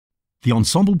The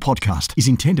Ensombl podcast is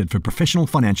intended for professional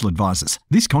financial advisors.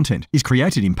 This content is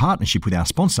created in partnership with our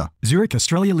sponsor, Zurich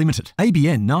Australia Limited,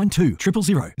 ABN 92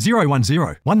 000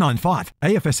 010 195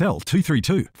 AFSL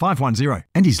 232 510,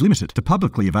 and is limited to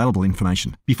publicly available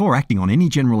information. Before acting on any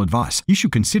general advice, you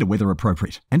should consider whether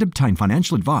appropriate and obtain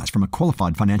financial advice from a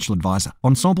qualified financial advisor.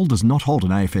 Ensombl does not hold an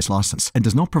AFS license and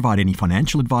does not provide any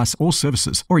financial advice or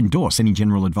services or endorse any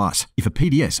general advice. If a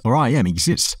PDS or IM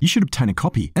exists, you should obtain a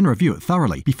copy and review it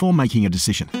thoroughly before making a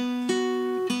decision.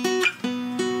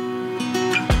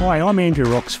 Hi, I'm Andrew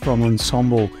Rocks from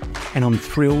Ensombl, and I'm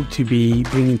thrilled to be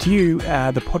bringing to you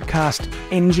the podcast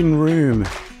Engine Room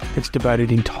that's devoted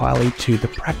entirely to the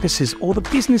practices or the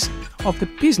business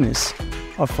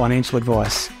of financial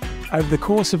advice. Over the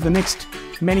course of the next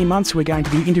many months, we're going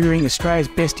to be interviewing Australia's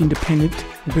best independent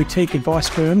and boutique advice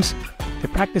firms, their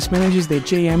practice managers, their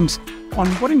GMs, on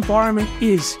what environment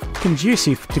is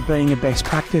conducive to being a best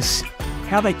practice,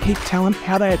 how they keep talent,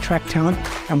 how they attract talent,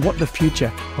 and what the future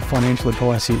of financial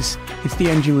advice is. It's the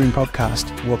Engine Room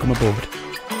podcast. Welcome aboard.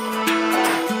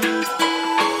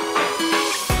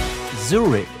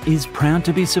 Zurich is proud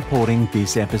to be supporting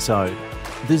this episode.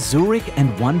 The Zurich and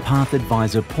OnePath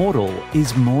Advisor portal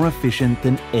is more efficient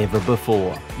than ever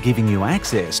before, giving you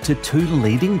access to 2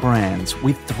 leading brands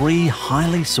with 3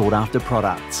 highly sought-after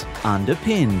products,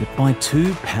 underpinned by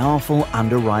 2 powerful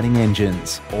underwriting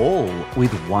engines, all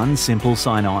with 1 simple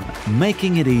sign-on,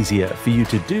 making it easier for you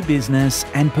to do business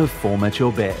and perform at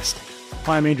your best.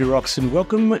 Hi, I'm Andrew Rocks, and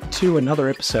welcome to another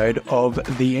episode of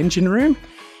The Engine Room.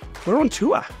 We're on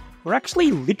tour. We're actually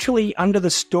literally under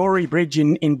the Story Bridge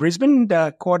in Brisbane,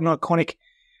 quite an iconic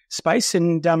space.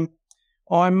 And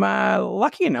I'm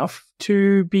lucky enough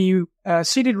to be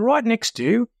seated right next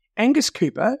to Angus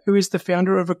Cooper, who is the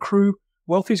founder of ACru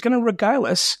Wealth, who's going to regale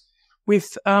us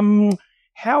with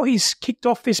how he's kicked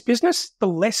off this business, the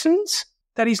lessons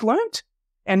that he's learnt,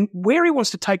 and where he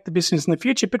wants to take the business in the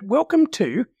future. But welcome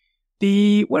to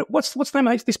what's the name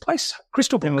of this place?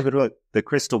 Crystal Brook. The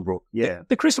Crystal Brook, yeah.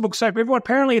 The Crystal Brook. So everyone,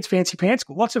 apparently it's fancy pants,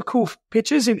 lots of cool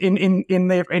pictures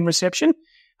in reception.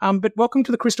 But welcome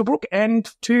to the Crystal Brook and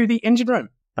to the Engine Room.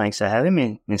 Thanks for having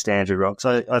me, Mr. Andrew Rocks.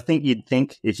 I think you'd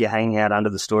think if you're hanging out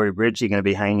under the Story Bridge, you're going to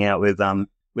be hanging out with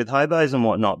hobos and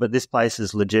whatnot, but this place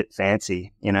is legit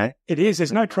fancy, you know? It is.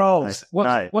 There's no trolls.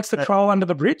 What's the troll under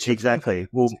the bridge? Exactly.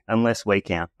 Well, unless we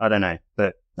count. I don't know,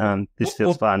 but this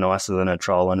feels far nicer than a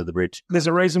troll under the bridge. There's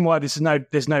a reason why there's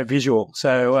no visual.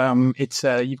 So it's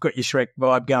you've got your Shrek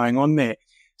vibe going on there.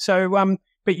 So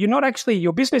but you're not actually,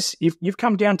 your business, you've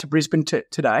come down to Brisbane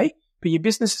today, but your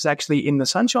business is actually in the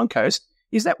Sunshine Coast.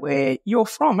 Is that where you're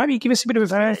from? Maybe give us a bit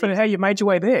of a for how you made your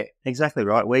way there. Exactly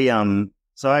right. We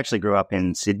so I actually grew up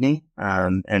in Sydney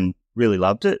and really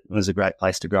loved it. It was a great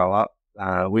place to grow up.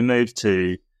 We moved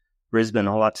to Brisbane.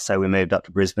 I like to say we moved up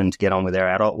to Brisbane to get on with our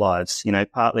adult lives. You know,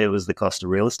 partly it was the cost of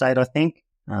real estate, I think.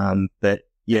 But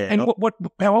yeah. And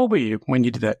how old were you when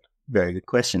you did that? Very good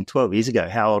question. 12 years ago.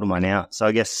 How old am I now? So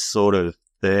I guess sort of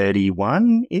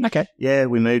 31. Okay. Yeah,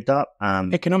 we moved up.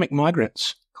 Economic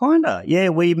migrants. Kinda. Yeah,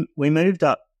 we moved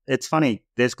up. It's funny.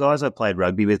 There's guys I played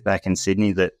rugby with back in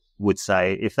Sydney that would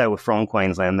say, if they were from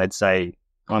Queensland, they'd say,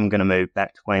 I'm going to move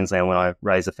back to Queensland when I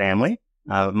raise a family.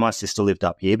 My sister lived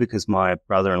up here because my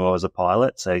brother-in-law is a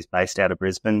pilot, so he's based out of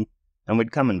Brisbane. And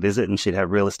we'd come and visit, and she'd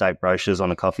have real estate brochures on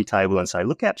a coffee table and say,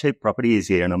 look how cheap property is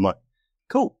here. And I'm like,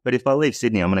 cool. But if I leave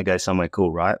Sydney, I'm going to go somewhere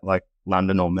cool, right? Like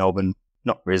London or Melbourne,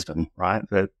 not Brisbane, right?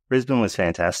 But Brisbane was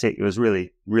fantastic. It was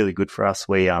really, really good for us.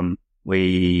 We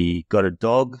got a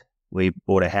dog. We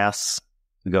bought a house.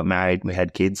 We got married. We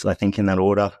had kids, I think, in that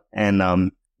order. And,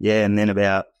 and then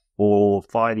about 4 or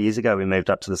 5 years ago, we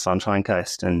moved up to the Sunshine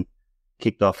Coast and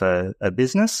kicked off a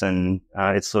business, and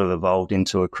it's sort of evolved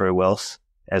into ACru Wealth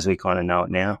as we kind of know it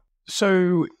now.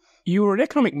 So you were an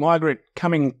economic migrant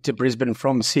coming to Brisbane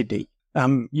from Sydney.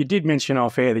 You did mention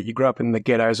off air that you grew up in the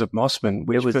ghettos of Mossman.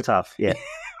 Which was tough, yeah.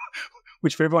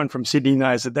 Which for everyone from Sydney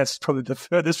knows that's probably the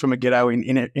furthest from a ghetto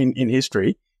in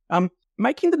history.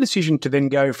 Making the decision to then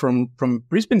go from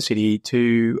Brisbane City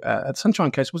to Sunshine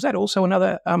Coast, was that also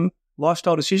another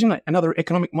lifestyle decision, another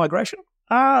economic migration?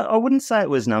 I wouldn't say it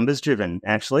was numbers driven,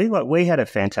 actually. Like, we had a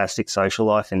fantastic social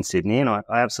life in Sydney, and I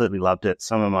absolutely loved it.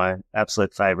 Some of my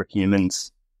absolute favourite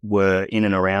humans were in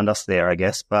and around us there, I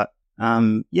guess. But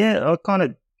I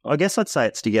guess I'd say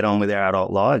it's to get on with our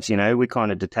adult lives. You know, we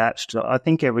kind of detached. I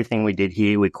think everything we did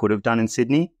here we could have done in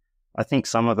Sydney. I think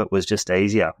some of it was just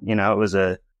easier. You know, it was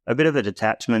a bit of a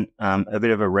detachment, a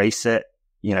bit of a reset.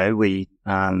 You know,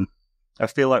 I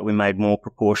feel like we made more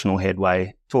proportional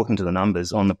headway, talking to the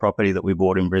numbers, on the property that we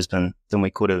bought in Brisbane than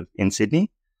we could have in Sydney.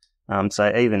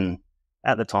 So even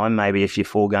at the time, maybe if you're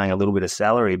foregoing a little bit of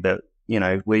salary, but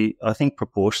I think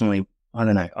proportionally, I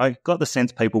don't know. I got the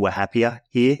sense people were happier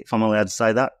here, if I'm allowed to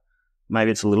say that.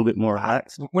 Maybe it's a little bit more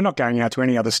relaxed. We're not going out to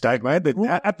any other state, mate.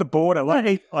 At the border.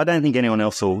 I don't think anyone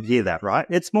else will hear that, right?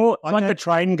 It's more like the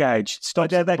train gauge.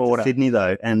 Stops at the border. To Sydney,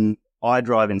 though, and I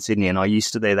drive in Sydney, and I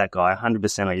used to be that guy.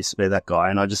 100% I used to be that guy.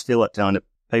 And I just feel like telling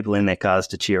people in their cars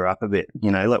to cheer up a bit.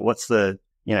 What's the,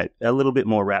 a little bit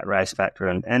more rat race factor.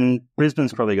 And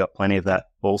Brisbane's probably got plenty of that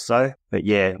also. But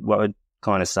yeah, what I would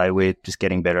kind of say, we're just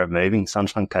getting better at moving.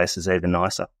 Sunshine Coast is even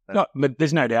nicer. No, but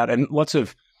there's no doubt. And lots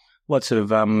of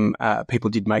people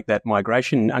did make that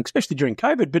migration, especially during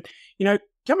COVID. But,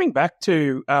 coming back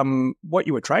to what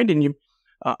you were trained in,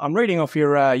 I'm reading off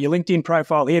your LinkedIn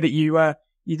profile here that you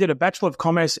did a Bachelor of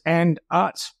Commerce and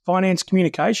Arts Finance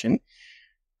Communication.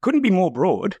 Couldn't be more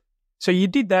broad. So you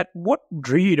did that. What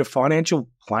drew you to financial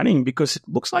planning? Because it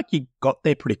looks like you got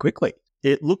there pretty quickly.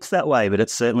 It looks that way, but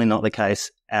it's certainly not the case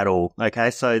at all.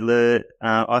 Okay, so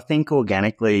I think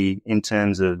organically, in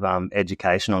terms of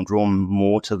education, I'm drawn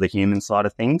more to the human side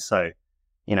of things. So,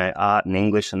 art and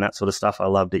English and that sort of stuff I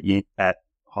loved at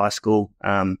high school.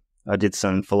 I did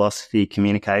some philosophy,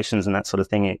 communications and that sort of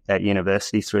thing at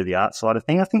university through the art side of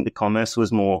thing. I think the commerce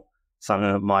was more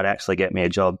something that might actually get me a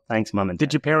job. Thanks, Mum and Dad.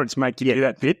 Did your parents make you do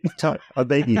that bit? I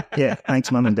beat you. Yeah,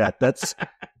 thanks, Mum and Dad. That's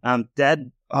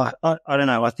Dad. I don't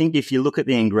know. I think if you look at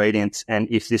the ingredients and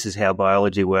if this is how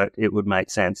biology worked, it would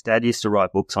make sense. Dad used to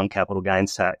write books on capital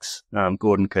gains tax.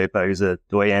 Gordon Cooper, who's a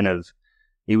doyen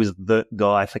he was the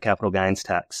guy for capital gains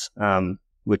tax.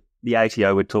 The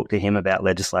ATO would talk to him about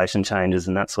legislation changes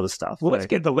and that sort of stuff. Well, let's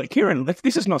get Kieran.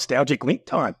 This is nostalgic link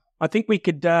time. I think we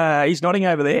could. He's nodding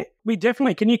over there. We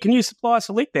definitely can you supply us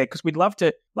a link there because we'd love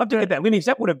to get that lineage.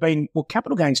 That would have been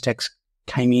capital gains tax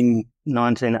came in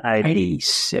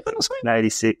 1987 or something.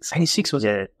 86. 86 was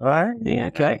it? Yeah. Right. Yeah.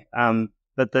 Okay.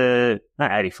 But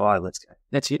 85. Let's go.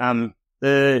 That's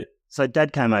it. So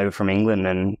Dad came over from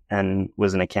England and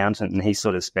was an accountant, and he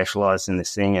sort of specialised in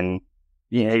this thing, and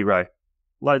he wrote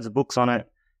loads of books on it.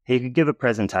 He could give a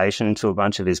presentation to a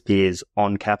bunch of his peers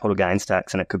on capital gains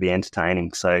tax, and it could be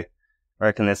entertaining. So I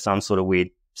reckon there's some sort of weird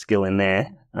skill in there.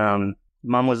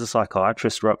 Mum was a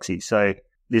psychiatrist, Roxy, so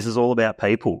this is all about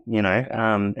people,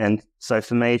 and so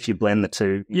for me, if you blend the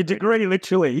two... Your degree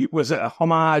literally was a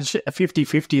homage, a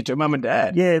 50-50 to Mum and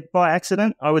Dad. Yeah, by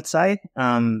accident, I would say.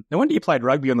 No wonder you played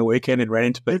rugby on the weekend and ran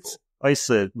into people. I used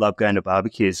to love going to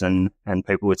barbecues and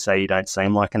people would say you don't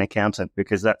seem like an accountant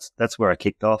because that's where I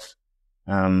kicked off.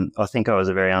 I think I was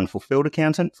a very unfulfilled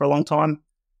accountant for a long time,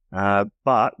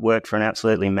 but worked for an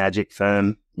absolutely magic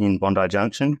firm in Bondi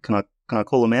Junction. Can I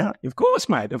call them out? Of course,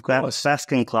 mate. Of course.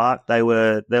 Sask and Clark,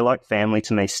 they're like family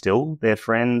to me still. They're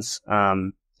friends.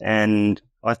 And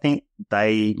I think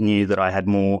they knew that I had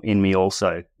more in me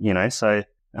also, so,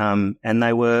 and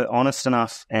they were honest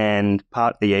enough and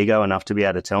part the ego enough to be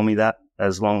able to tell me that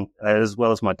as well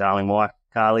as my darling wife,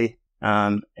 Carly.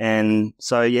 And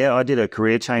so, I did a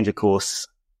career changer course.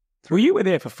 Well, you were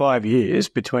there for 5 years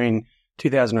between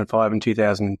 2005 and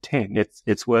 2010.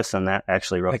 It's worse than that,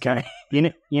 actually, Rob. Okay.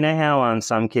 You know how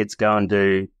some kids go and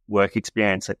do work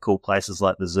experience at cool places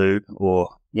like the zoo or,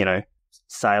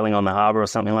 sailing on the harbour or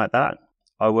something like that?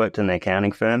 I worked in the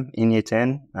accounting firm in year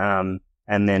 10 and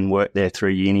then worked there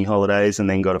through uni holidays and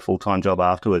then got a full-time job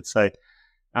afterwards. So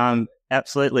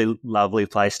absolutely lovely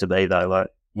place to be, though,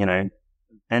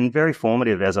 and very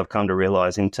formative, as I've come to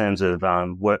realise, in terms of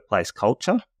workplace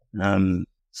culture.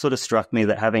 Sort of struck me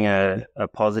that having a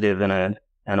positive and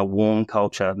a warm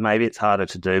culture, maybe it's harder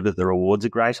to do, but the rewards are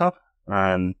greater.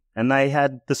 And they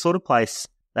had the sort of place,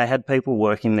 they had people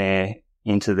working there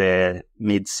into their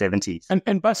mid-70s.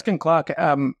 And Bask and Clark,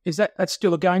 is that's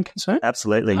still a going concern?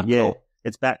 Absolutely, yeah. Cool.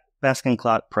 It's Bask and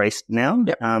Clark Priest now.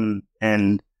 Yep.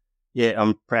 And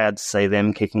I'm proud to see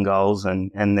them kicking goals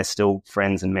and they're still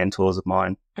friends and mentors of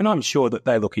mine. And I'm sure that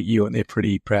they look at you and they're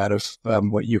pretty proud of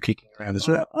what you're kicking around as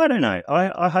well. I don't know.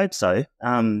 I hope so.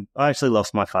 I actually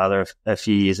lost my father a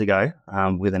few years ago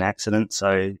with an accident.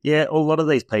 So, a lot of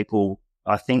these people,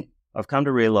 I think I've come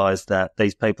to realise that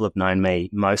these people have known me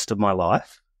most of my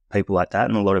life, people like that,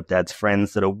 and a lot of Dad's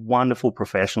friends that are wonderful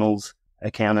professionals,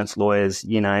 accountants, lawyers,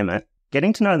 you name it.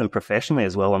 Getting to know them professionally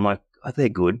as well, I'm like, oh, they're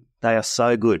good. They are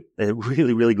so good. They're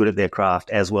really, really good at their craft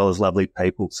as well as lovely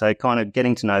people. So kind of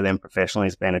getting to know them professionally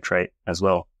has been a treat as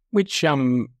well. Which,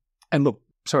 and look,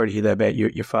 sorry to hear that about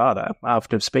your father.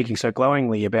 After speaking so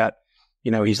glowingly about,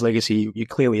 his legacy, you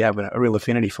clearly have a real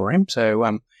affinity for him.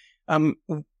 So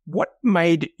what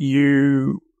made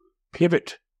you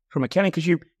pivot from accounting? Because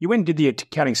you went and did the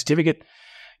accounting certificate.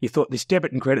 You thought this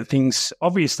debit and credit things,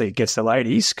 obviously it gets the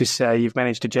ladies because you've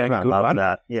managed to jag a good one.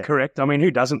 That, yeah. Correct. I mean, who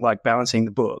doesn't like balancing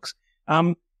the books?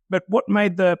 But what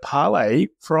made the parlay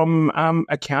from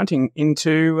accounting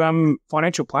into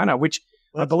financial planner, which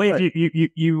I believe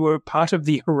you were part of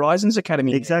the Horizons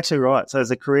Academy? Exactly right. So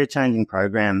it's a career-changing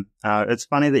program. It's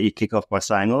funny that you kick off by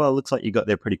saying, well, it looks like you got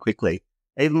there pretty quickly.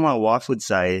 Even my wife would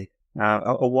say,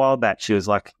 a while back, she was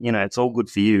like, it's all good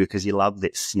for you because you love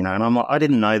this, and I'm like, I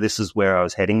didn't know this is where I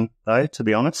was heading, though, to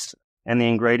be honest. And the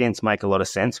ingredients make a lot of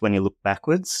sense when you look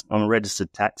backwards. I'm a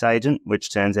registered tax agent,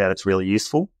 which turns out it's really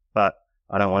useful, but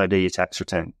I don't want to do your tax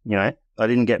return, I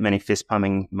didn't get many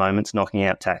fist-pumping moments knocking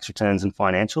out tax returns and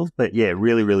financials, but yeah,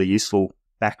 really, really useful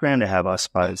background to have, I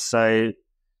suppose. So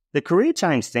the career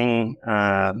change thing,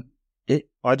 I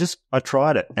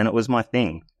tried it and it was my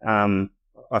thing.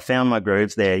 I found my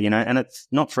grooves there, and it's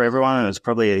not for everyone. And it's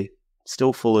probably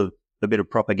still full of a bit of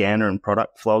propaganda and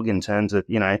product flog in terms of,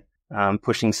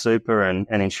 pushing super and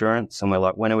insurance. And we're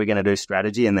like, when are we going to do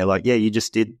strategy? And they're like, yeah, you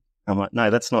just did. I'm like, no,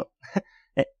 that's not.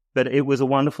 But it was a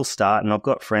wonderful start, and I've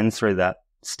got friends through that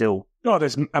still. Oh,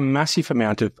 there's a massive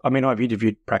amount of, I've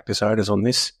interviewed practice owners on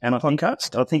this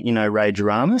podcast. I think Ray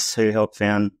Geramis, who helped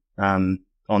found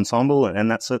Ensombl,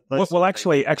 and that's it. Well,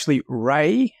 actually,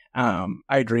 Ray,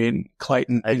 Adrian,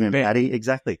 Clayton, and Ben, Paddy,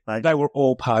 exactly. They were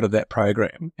all part of that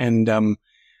program, and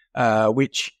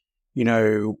which,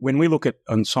 when we look at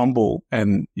Ensombl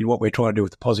and what we're trying to do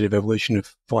with the positive evolution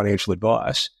of financial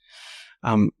advice,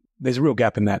 there's a real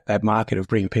gap in that market of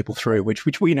bringing people through, which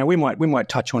we might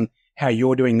touch on how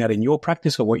you're doing that in your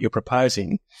practice or what you're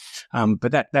proposing.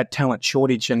 But that talent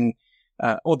shortage, and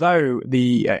although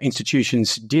the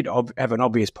institutions did have an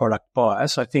obvious product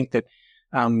bias, I think that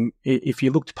if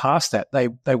you looked past that, they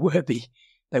were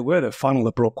the funnel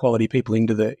that brought quality people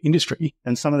into the industry.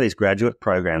 And some of these graduate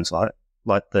programs,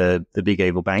 like the big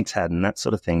evil banks had, and that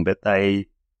sort of thing, but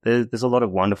there's a lot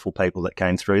of wonderful people that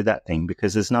came through that thing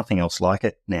because there's nothing else like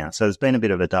it now. So there's been a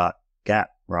bit of a dark gap,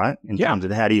 right? In terms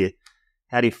of how do you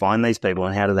find these people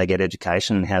and how do they get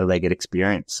education and how do they get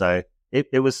experience? So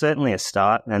it was certainly a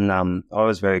start, and I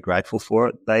was very grateful for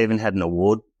it. They even had an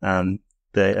award.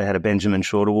 They had a Benjamin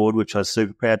Short Award, which I was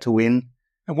super proud to win.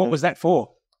 And what was that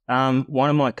for? One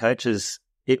of my coaches,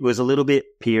 it was a little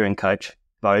bit peer and coach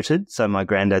voted. So my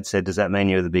granddad said, does that mean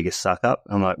you're the biggest suck up?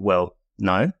 I'm like, well,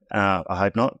 no, I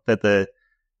hope not. But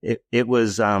it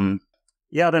was, I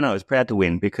don't know. I was proud to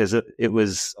win because it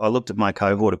was, I looked at my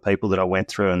cohort of people that I went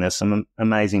through, and there's some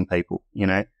amazing people,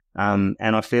 and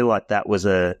I feel like that was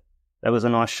a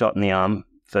nice shot in the arm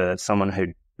for someone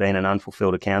who'd been an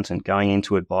unfulfilled accountant going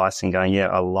into advice and going, yeah,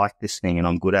 I like this thing and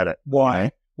I'm good at it.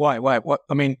 Why? Why? What?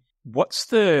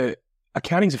 What's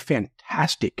accounting's a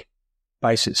fantastic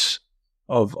basis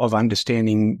of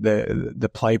understanding the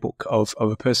playbook of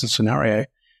a person's scenario,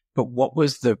 but what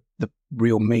was the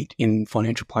real meat in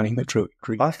financial planning that drew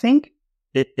you? I think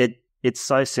it's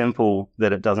so simple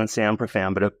that it doesn't sound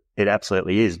profound, but it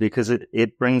absolutely is, because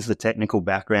it brings the technical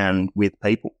background with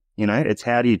people. It's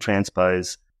how do you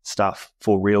transpose stuff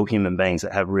for real human beings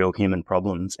that have real human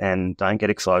problems and don't get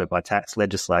excited by tax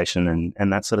legislation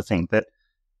and that sort of thing. But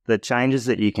the changes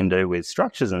that you can do with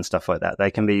structures and stuff like that,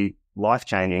 they can be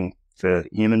life-changing for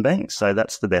human beings. So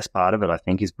that's the best part of it, I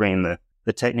think, is bringing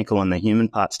the technical and the human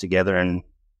parts together and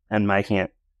making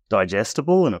it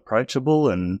digestible and approachable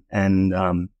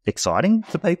and exciting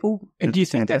to people. And do you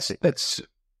think that's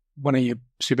one of your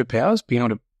superpowers, being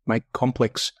able to make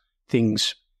complex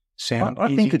things sound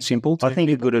easy and simple? I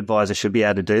think a good advisor should be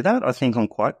able to do that. I think I'm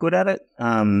quite good at it.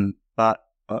 But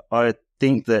I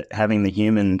think that having the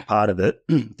human part of it,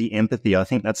 the empathy, I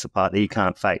think that's the part that you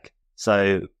can't fake.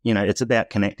 So, it's about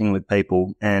connecting with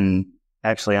people and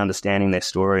actually understanding their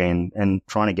story and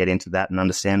trying to get into that and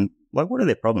understand, what are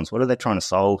their problems? What are they trying to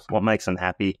solve? What makes them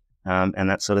happy? And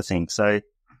that sort of thing. So,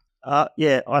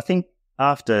 I think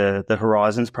after the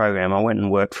Horizons program, I went and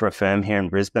worked for a firm here in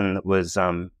Brisbane that was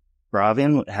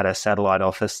Bravian, had a satellite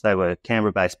office. They were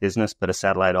Canberra-based business, but a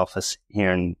satellite office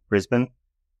here in Brisbane,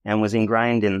 and was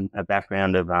ingrained in a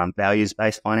background of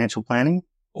values-based financial planning.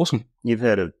 Awesome. You've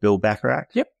heard of Bill Bacharach?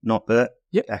 Yep. Not Bert.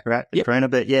 Yep. Bacharach, yep. Katrina.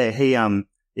 But yeah, he,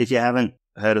 if you haven't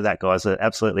heard of that, guys,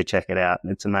 absolutely check it out.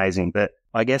 It's amazing. But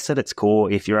I guess at its core,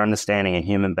 if you're understanding a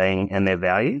human being and their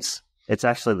values, it's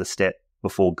actually the step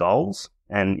before goals.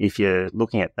 And if you're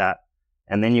looking at that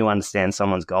and then you understand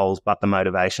someone's goals, but the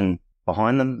motivation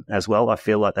behind them as well, I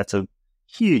feel like that's a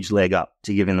huge leg up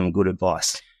to giving them good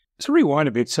advice. So rewind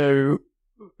a bit. So,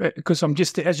 because I'm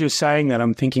just, as you're saying that,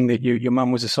 I'm thinking that your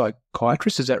mum was a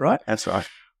psychiatrist. Is that right? That's right.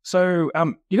 So,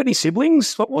 you got any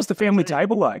siblings? What was the family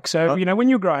table like? So, when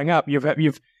you're growing up,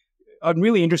 I'm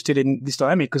really interested in this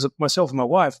dynamic because myself and my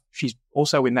wife, she's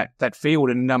also in that field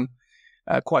and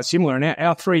quite similar. And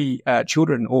our three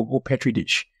children, all petri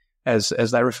dish. as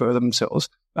they refer themselves,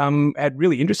 had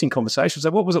really interesting conversations.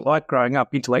 So what was it like growing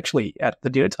up intellectually at the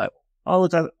dinner table? Oh,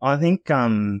 look, I think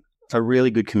a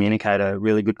really good communicator,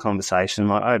 really good conversation.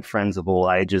 Like, I had friends of all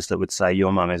ages that would say,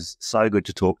 your mum is so good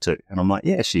to talk to. And I'm like,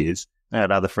 yeah, she is. I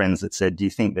had other friends that said, do you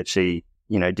think that she,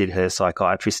 did her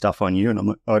psychiatry stuff on you? And I'm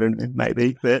like, I don't know,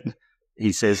 maybe. But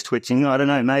he says twitching. I don't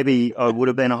know, maybe I would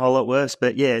have been a whole lot worse.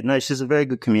 But yeah, no, she's a very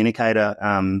good communicator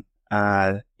in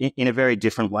a very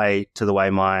different way to the way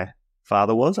my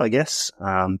father was, I guess.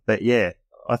 But yeah,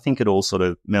 I think it all sort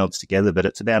of melds together, but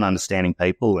it's about understanding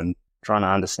people and trying to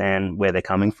understand where they're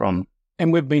coming from.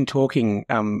 And we've been talking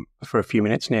for a few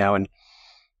minutes now, and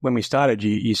when we started,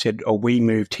 you said, oh, we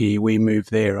moved here, we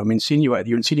moved there. You're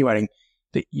insinuating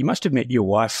that you must have met your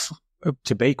wife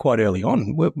to be quite early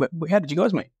on. How did you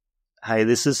guys meet? Hey,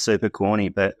 this is super corny,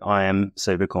 but I am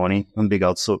super corny. I'm a big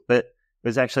old sook. But it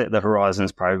was actually at the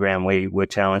Horizons program, we were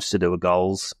challenged to do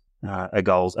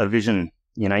a vision.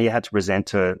 You had to present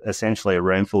to essentially a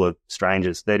room full of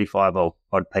strangers, 35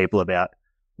 odd people, about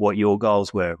what your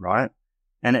goals were, right?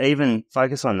 And even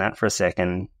focus on that for a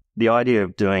second. The idea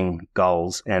of doing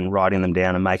goals and writing them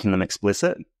down and making them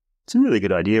explicit, it's a really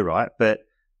good idea, right? But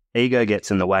ego gets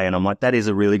in the way, and I'm like, that is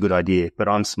a really good idea, but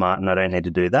I'm smart and I don't need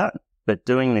to do that. But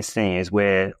doing this thing is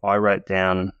where I wrote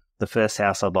down the first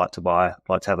house I'd like to buy. I'd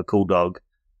like to have a cool dog.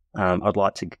 I'd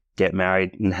like to get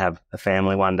married and have a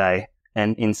family one day.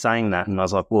 And in saying that, and I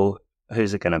was like, well,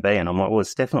 who's it going to be? And I'm like, well,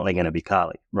 it's definitely going to be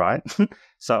Carly, right?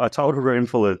 So I told a room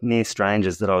full of near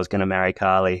strangers that I was going to marry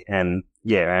Carly. And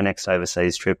yeah, our next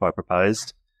overseas trip, I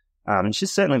proposed. And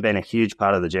she's certainly been a huge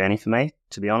part of the journey for me,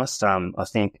 to be honest. I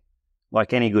think,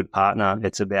 like any good partner,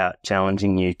 it's about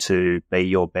challenging you to be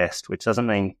your best, which doesn't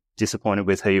mean disappointed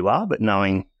with who you are, but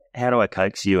knowing, how do I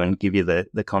coax you and give you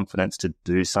the confidence to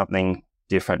do something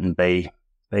different and be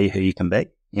who you can be,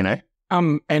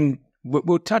 And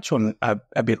we'll touch on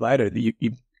a bit later.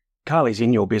 Carly's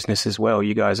in your business as well.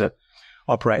 You guys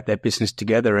operate that business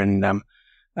together. And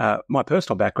my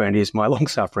personal background is my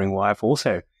long-suffering wife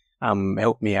also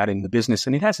helped me out in the business,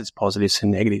 and it has its positives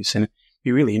and negatives. And it'd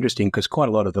be really interesting because quite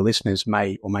a lot of the listeners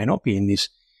may or may not be in this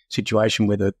situation,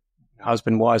 whether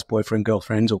husband, wives, boyfriend,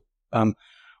 girlfriends, or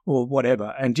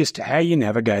whatever, and just how you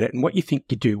navigate it and what you think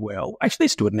you do well. Actually,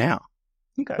 let's do it now.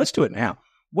 Okay. Let's do it now.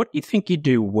 What you think you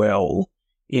do well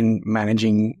in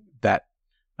managing that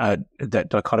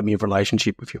dichotomy of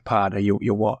relationship with your partner,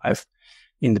 your wife,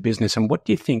 in the business, and what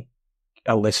do you think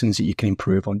are lessons that you can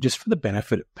improve on, just for the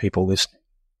benefit of people listening?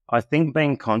 I think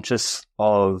being conscious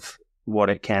of what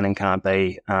it can and can't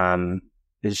be.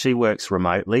 She works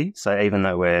remotely, so even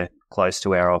though we're close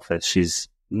to our office, she's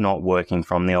not working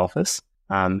from the office.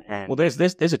 And well, there's a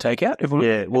takeout.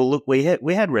 Yeah. Well, look, we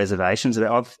had reservations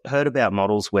about. I've heard about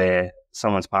models where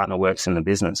someone's partner works in the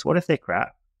business. What if they're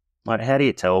crap? Like, how do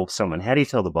you tell someone? How do you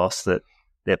tell the boss that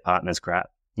their partner's crap?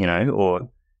 Or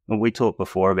we talked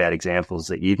before about examples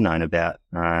that you've known about.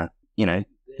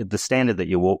 The standard that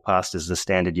you walk past is the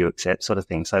standard you accept, sort of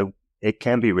thing. So it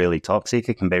can be really toxic.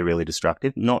 It can be really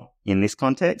destructive. Not in this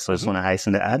context. So I just want to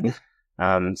hasten to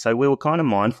add. So we were kind of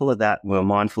mindful of that. We were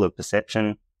mindful of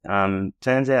perception.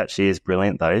 Turns out she is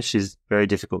brilliant, though. She's very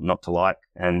difficult not to like,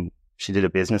 and she did a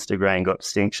business degree and got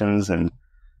distinctions, and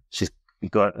she's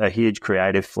got a huge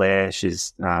creative flair.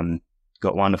 She's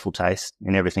got wonderful taste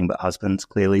in everything but husbands,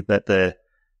 clearly. But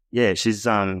she's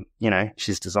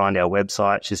she's designed our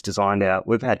website. She's designed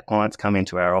we've had clients come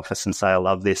into our office and say, I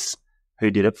love this.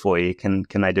 Who did it for you? Can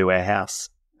they do our house?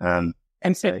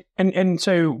 And so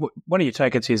one of your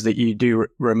takes is that you do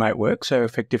remote work. So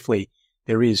effectively,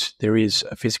 there is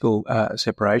a physical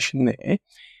separation there.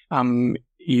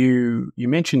 You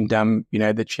mentioned that you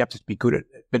have to be good at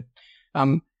it, but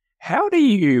how do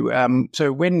you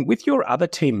so when with your other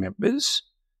team members,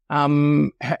 how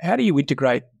do you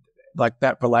integrate like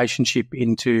that relationship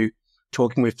into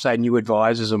talking with, say, new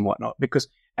advisors and whatnot? Because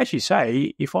as you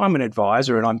say, if I'm an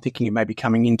advisor and I'm thinking of maybe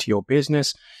coming into your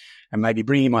business and maybe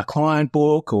bringing my client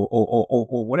book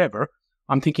or whatever,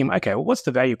 I'm thinking, okay, well, what's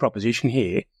the value proposition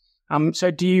here?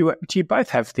 So do you both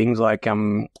have things like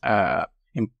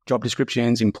job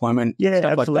descriptions, employment, stuff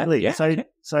absolutely. Like that? Yeah.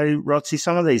 So Roxy,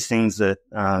 some of these things that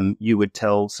you would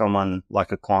tell someone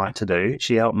like a client to do,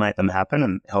 she helped make them happen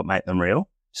and help make them real.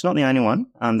 She's not the only one.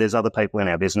 There's other people in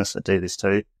our business that do this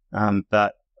too.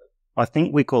 But I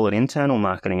think we call it internal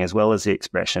marketing as well as the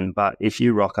expression. But if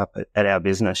you rock up at our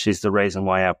business, she's the reason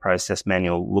why our process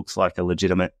manual looks like a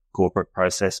legitimate corporate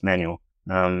process manual.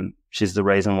 She's the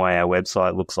reason why our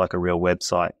website looks like a real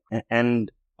website. And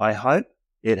I hope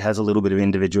it has a little bit of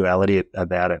individuality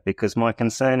about it, because my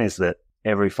concern is that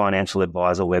every financial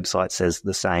advisor website says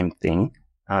the same thing,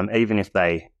 even if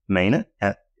they mean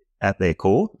it at their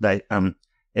core. They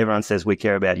everyone says we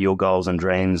care about your goals and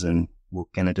dreams, and we're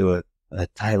going to do a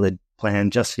tailored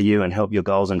plan just for you and help your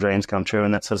goals and dreams come true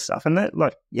and that sort of stuff. And that,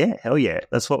 like, yeah, hell yeah,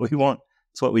 that's what we want.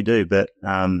 That's what we do. But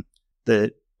I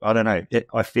don't know.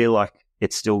 I feel like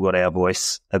it's still got our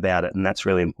voice about it, and that's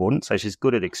really important. So she's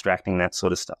good at extracting that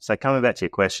sort of stuff. So coming back to your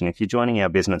question, if you're joining our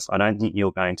business, I don't think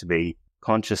you're going to be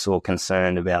conscious or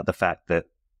concerned about the fact that,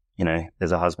 you know,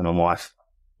 there's a husband and wife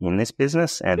in this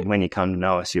business, and when you come to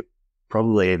know us, you're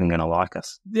probably even going to like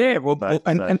us. Yeah,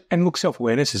 and look,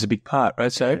 self-awareness is a big part,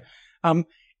 right? So,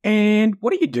 and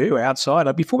what do you do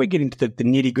outside? Before we get into the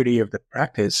nitty-gritty of the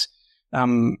practice,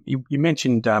 you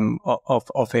mentioned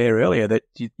off air earlier that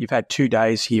you've had 2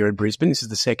 days here in Brisbane. This is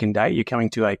the second day. You're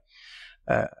coming to an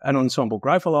Ensombl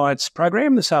Growth Alliance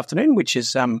program this afternoon, which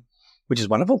is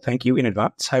wonderful. Thank you in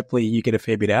advance. Hopefully you get a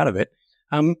fair bit out of it.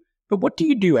 But what do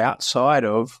you do outside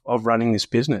of running this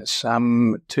business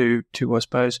to I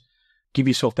suppose, give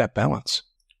yourself that balance?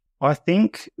 I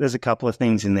think there's a couple of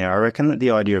things in there. I reckon that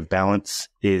the idea of balance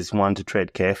is one to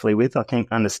tread carefully with. I think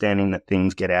understanding that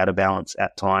things get out of balance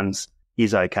at times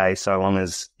is okay, so long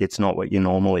as it's not what your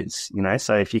normal is, you know?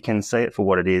 So if you can see it for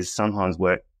what it is, sometimes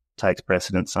work takes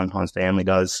precedence, sometimes family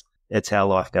does. It's how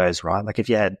life goes, right? Like if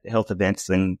you had health events,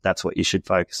 then that's what you should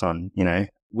focus on, you know?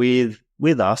 With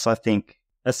us, I think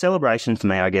a celebration for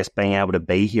me, I guess, being able to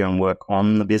be here and work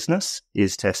on the business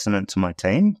is testament to my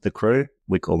team, the crew.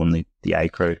 We call them the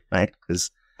ACru, mate,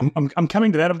 because I'm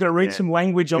coming to that. I've got to read some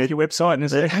language off your website.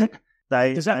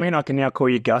 And does that mean I can now call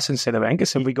you Gus instead of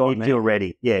Angus? Have we gone there? If you're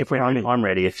ready. Yeah, I'm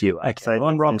ready if you are. Okay, so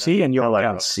I'm Roxy and you're hello,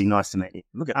 Gus. Roxy. Nice to meet you.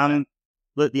 Look at that.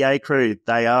 Look, the ACru,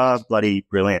 they are bloody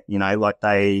brilliant, you know, like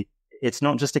it's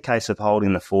not just a case of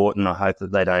holding the fort and I hope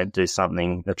that they don't do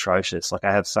something atrocious. Like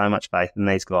I have so much faith in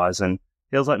these guys, and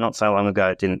feels like not so long ago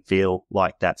it didn't feel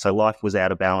like that. So life was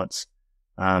out of balance.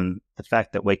 The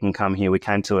fact that we can come here, we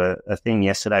came to a thing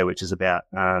yesterday which is about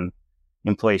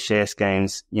employee share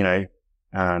schemes, you know,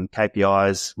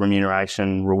 KPIs,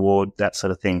 remuneration, reward, that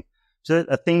sort of thing. So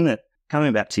a thing that,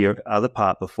 coming back to your other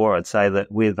part before, I'd say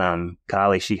that with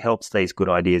Carly, she helps these good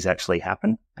ideas actually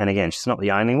happen. And again, she's not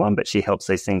the only one, but she helps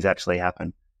these things actually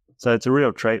happen. So it's a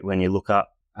real treat when you look up.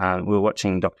 We were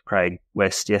watching Dr. Craig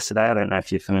West yesterday. I don't know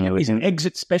if you're familiar with him. He's an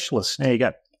exit specialist. There you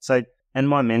go. So, and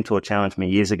my mentor challenged me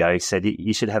years ago. He said,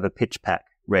 you should have a pitch pack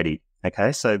ready.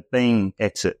 Okay. So being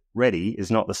exit ready is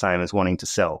not the same as wanting to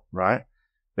sell, right?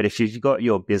 But if you've got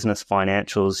your business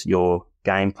financials, your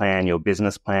game plan, your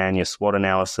business plan, your SWOT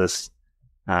analysis,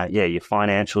 your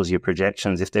financials, your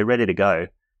projections, if they're ready to go,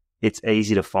 it's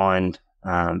easy to find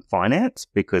finance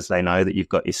because they know that you've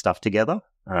got your stuff together,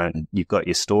 you've got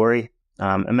your story.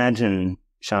 Imagine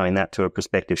showing that to a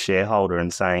prospective shareholder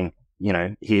and saying, you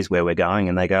know, here's where we're going.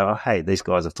 And they go, oh, hey, these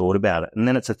guys have thought about it. And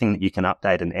then it's a thing that you can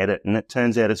update and edit. And it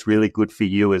turns out it's really good for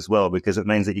you as well because it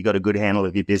means that you've got a good handle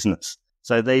of your business.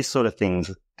 So these sort of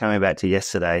things, coming back to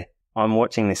yesterday, I'm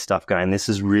watching this stuff going, this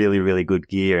is really, really good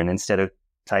gear. And instead of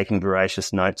taking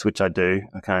voracious notes, which I do,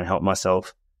 I can't help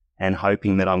myself, and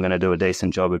hoping that I'm going to do a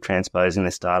decent job of transposing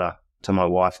this data to my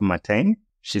wife and my team,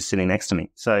 she's sitting next to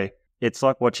me. So it's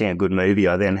like watching a good movie.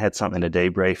 I then had something to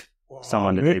debrief,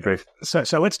 someone to debrief.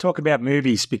 So let's talk about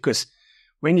movies, because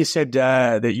when you said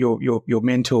that your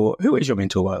mentor, who is your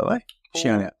mentor, by the way?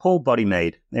 Shout out. Paul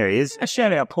Bodymead. There he is.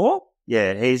 Shout out, Paul.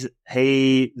 Yeah,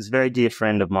 he is a very dear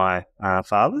friend of my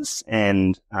father's,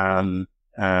 and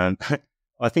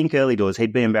I think early doors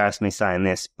he'd be embarrassed me saying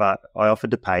this, but I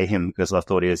offered to pay him because I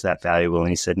thought he was that valuable, and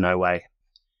he said no way.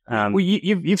 Well,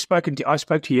 you've spoken to. I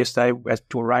spoke to you yesterday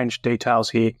to arrange details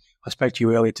here. I spoke to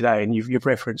you earlier today, and you've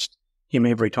referenced him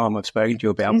every time I've spoken to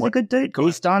you about. He's a good dude.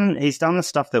 He's done the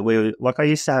stuff that we like. I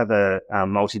used to have a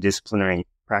multidisciplinary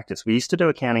practice. We used to do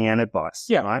accounting and advice.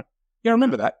 Yeah, right. Yeah, I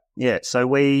remember that. Yeah, so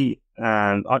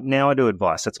now I do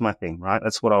advice. That's my thing, right?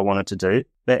 That's what I wanted to do.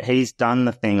 But he's done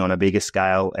the thing on a bigger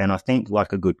scale, and I think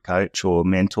like a good coach or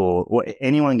mentor or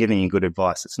anyone giving you good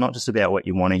advice, it's not just about what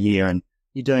you want to hear and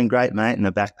you're doing great, mate, and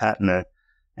a back pat and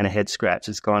a head scratch.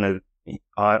 It's kind of,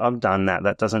 I've done that.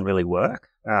 That doesn't really work.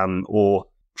 Or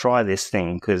try this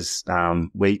thing because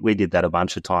we did that a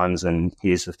bunch of times, and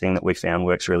here's the thing that we found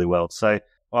works really well. So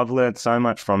I've learned so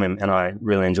much from him, and I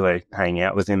really enjoy hanging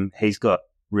out with him. He's got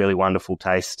really wonderful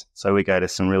taste. So we go to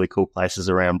some really cool places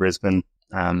around Brisbane.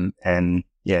 And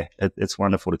yeah, it's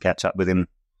wonderful to catch up with him,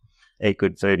 eat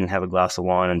good food and have a glass of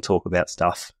wine and talk about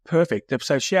stuff. Perfect.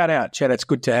 So shout out. It's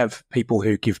good to have people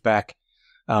who give back,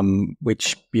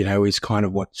 which, you know, is kind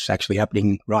of what's actually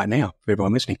happening right now for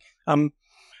everyone listening.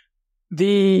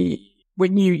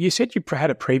 When you said you had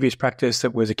a previous practice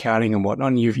that was accounting and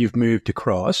whatnot, and you've moved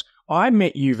across, I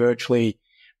met you virtually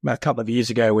a couple of years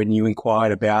ago when you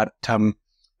inquired about one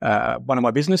of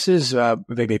my businesses,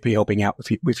 VVP helping out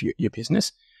with your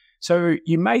business. So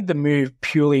you made the move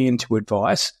purely into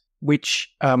advice,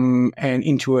 which and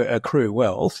into ACru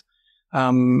Wealth,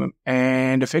 and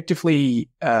effectively,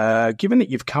 given that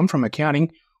you've come from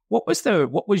accounting, what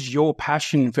was your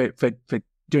passion for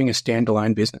doing a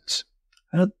standalone business?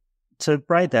 To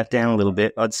break that down a little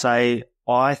bit, I'd say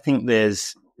I think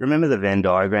remember the Venn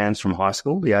diagrams from high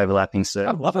school, the overlapping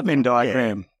circle? I love a Venn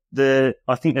diagram. Yeah.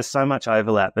 I think there's so much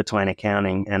overlap between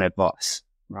accounting and advice,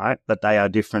 right? But they are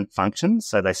different functions,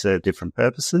 so they serve different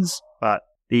purposes. But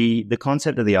the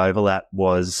concept of the overlap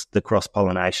was the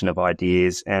cross-pollination of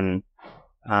ideas, and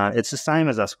it's the same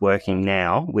as us working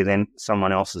now within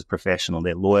someone else's professional,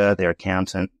 their lawyer, their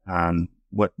accountant,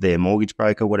 their mortgage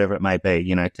broker, whatever it may be,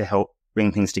 to help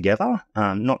bring things together,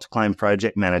 not to claim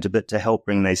project manager, but to help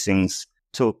bring these things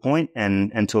to a point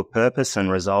and to a purpose and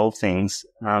resolve things.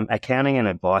 Accounting and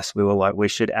advice, we were like, we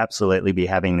should absolutely be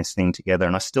having this thing together.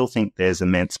 And I still think there's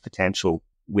immense potential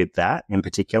with that in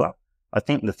particular. I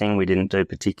think the thing we didn't do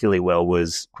particularly well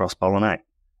was cross-pollinate.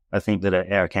 I think that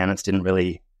our accountants didn't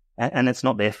really, and it's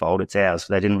not their fault, it's ours.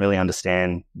 They didn't really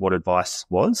understand what advice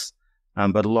was.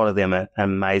 But a lot of them are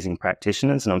amazing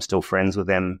practitioners, and I'm still friends with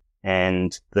them.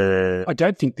 And I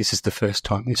don't think this is the first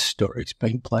time this story's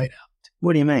been played out.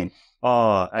 What do you mean?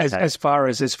 Oh, okay. As far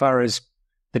as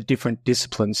the different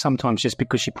disciplines, sometimes just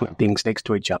because you put things next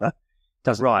to each other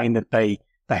doesn't mean that they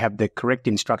have the correct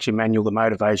instruction manual, the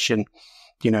motivation.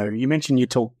 You mentioned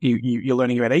you're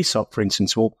learning about ESOP, for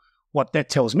instance. Well, what that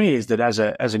tells me is that as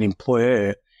an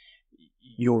employer,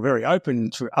 you're very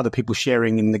open to other people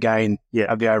sharing in the gain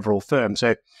of the overall firm.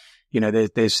 So,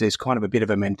 there's kind of a bit of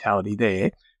a mentality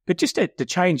there. But just to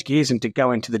change gears and to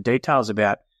go into the details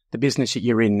about the business that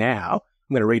you're in now,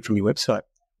 I'm going to read from your website.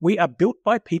 We are built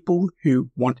by people who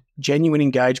want genuine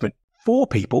engagement, for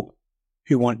people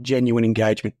who want genuine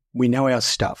engagement. We know our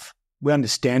stuff. We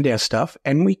understand our stuff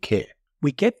and we care.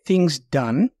 We get things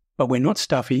done, but we're not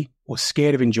stuffy or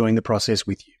scared of enjoying the process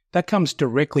with you. That comes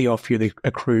directly off the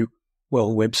ACru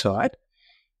Wealth website.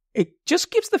 It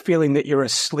just gives the feeling that you're a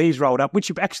sleeves rolled up, which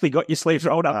you've actually got your sleeves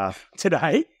rolled up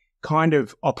today, kind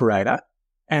of operator,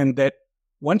 and that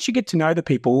once you get to know the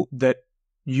people, that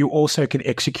you also can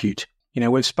execute.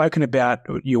 We've spoken about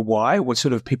your why, what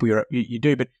sort of people you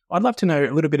do, but I'd love to know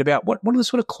a little bit about what are the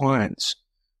sort of clients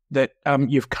that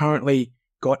you've currently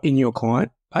got in your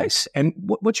client base, and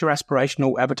what's your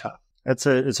aspirational avatar? It's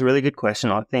a really good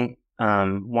question. I think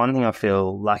one thing I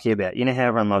feel lucky about, how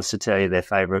everyone loves to tell you their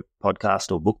favourite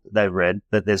podcast or book that they've read,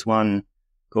 but there's one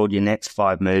called Your Next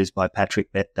 5 Moves by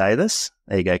Patrick Bet-Davis.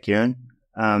 There you go, Kieran.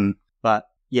 But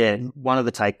yeah, one of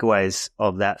the takeaways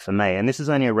of that for me, and this is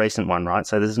only a recent one, right?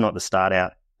 So this is not the start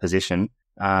out position,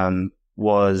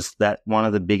 was that one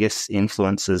of the biggest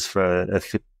influences for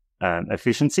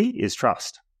efficiency is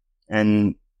trust.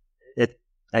 And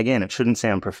it shouldn't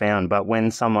sound profound, but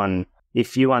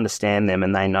if you understand them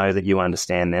and they know that you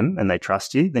understand them and they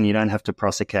trust you, then you don't have to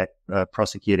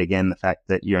prosecute again the fact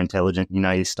that you're intelligent, you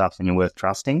know your stuff and you're worth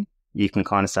trusting. You can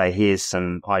kind of say, here's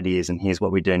some ideas and here's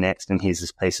what we do next and here's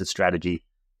this piece of strategy.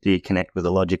 Do you connect with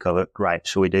the logic of it? Great.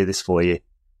 Shall we do this for you?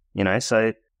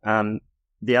 So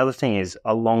the other thing is,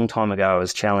 a long time ago, I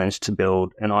was challenged to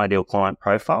build an ideal client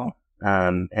profile.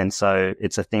 And so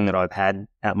it's a thing that I've had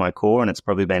at my core, and it's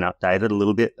probably been updated a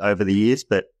little bit over the years,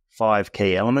 but 5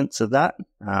 key elements of that.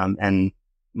 And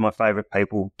my favorite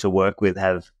people to work with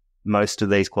have most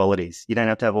of these qualities. You don't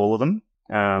have to have all of them.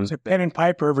 So pen and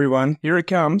paper, everyone. Here it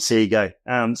comes. Here you go.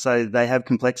 So they have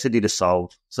complexity to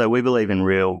solve. So we believe in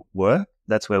real work.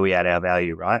 That's where we add our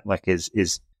value, right?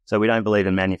 So we don't believe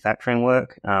in manufacturing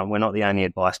work. We're not the only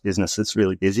advice business that's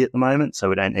really busy at the moment, so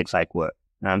we don't need fake work.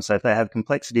 So if they have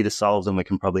complexity to solve, then we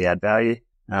can probably add value.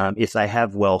 If they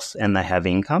have wealth and they have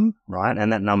income, right,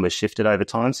 and that number's shifted over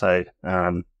time. So,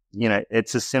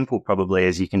 it's as simple probably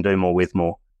as you can do more with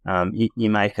more. You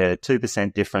make a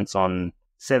 2% difference on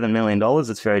 $7 million.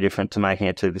 It's very different to making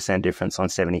a 2% difference on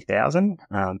 70,000.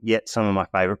 Yet some of my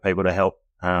favorite people to help,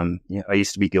 I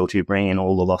used to be guilty of bringing in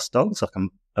all the lost dogs, like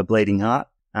a bleeding heart.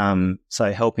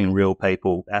 So helping real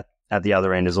people at the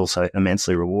other end is also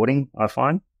immensely rewarding, I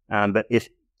find. But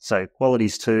so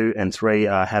qualities 2 and 3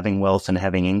 are having wealth and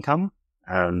having income.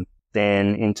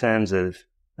 Then in terms of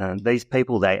these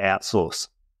people, they outsource.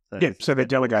 So they're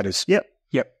delegators. Yep.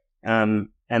 Yep. And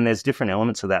there's different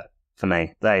elements of that for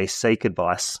me. They seek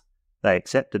advice, they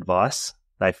accept advice,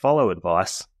 they follow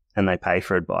advice, and they pay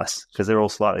for advice, because they're all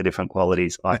slightly different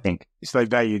qualities, I think. So they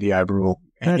value the overall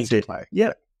interplay.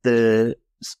 Yep.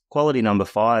 quality number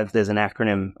 5, there's an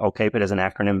acronym. I'll keep it as an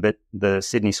acronym, but the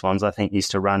Sydney Swans, I think,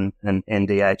 used to run an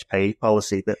NDHP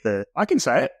policy that I can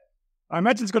say it. I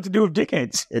imagine it's got to do with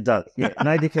dickheads. It does, yeah.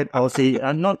 No dickhead policy.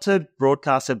 Not to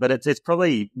broadcast it, but it's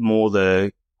probably more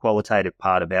the qualitative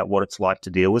part about what it's like to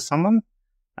deal with someone.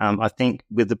 I think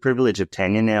with the privilege of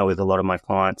tenure now with a lot of my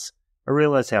clients, I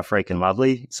realise how freaking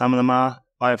lovely some of them are.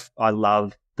 I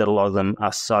love that a lot of them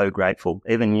are so grateful,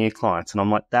 even new clients. And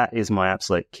I'm like, that is my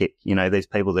absolute kick. You know, these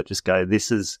people that just go,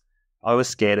 I was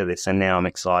scared of this and now I'm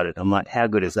excited. I'm like, how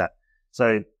good is that?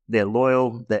 So they're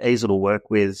loyal, they're easy to work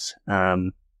with,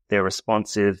 they're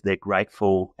responsive, they're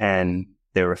grateful, and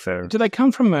they're referring. Do they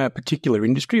come from a particular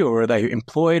industry, or are they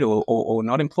employed or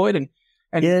not employed? And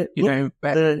yeah, you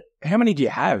know, how many do you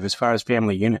have as far as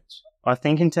family units? I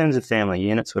think in terms of family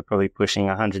units, we're probably pushing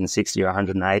 160 or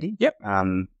 180. Yep.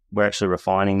 We're actually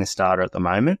refining this data at the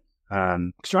moment.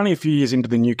 It's only a few years into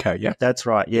the new code, yeah? That's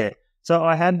right, yeah. So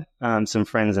I had some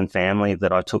friends and family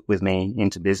that I took with me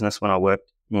into business when I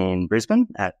worked in Brisbane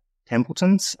at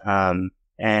Templeton's.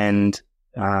 And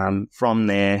from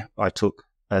there, I took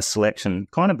a selection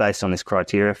kind of based on this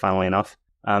criteria, funnily enough,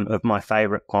 of my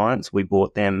favourite clients. We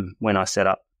bought them when I set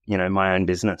up, you know, my own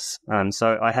business.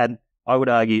 So I would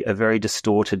argue, a very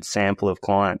distorted sample of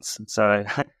clients. So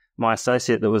my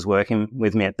associate that was working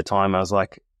with me at the time, I was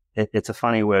like, it's a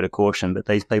funny word of caution, but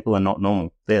these people are not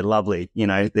normal. They're lovely. You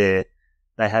know, they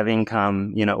have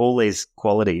income, you know, all these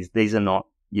qualities. These are not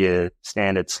your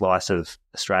standard slice of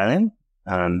Australian,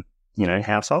 you know,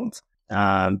 households.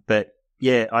 But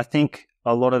yeah, I think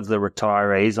a lot of the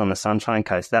retirees on the Sunshine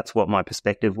Coast, that's what my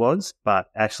perspective was. But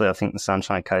actually, I think the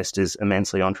Sunshine Coast is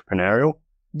immensely entrepreneurial.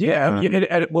 Yeah,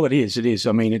 well, it is.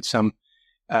 I mean, it's a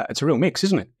real mix,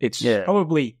 isn't it? It's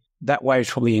probably that way is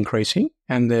probably increasing,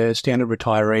 and the standard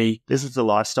retiree. This is the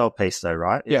lifestyle piece, though,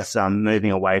 right? Yeah. It's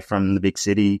moving away from the big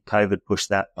city. COVID pushed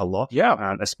that a lot.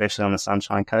 Yeah, especially on the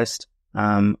Sunshine Coast.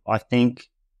 I think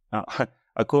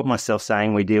I caught myself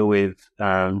saying we deal with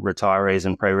retirees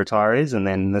and pre-retirees, and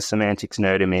then the semantics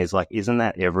nerd in me is like, isn't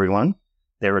that everyone?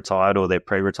 They're retired or they're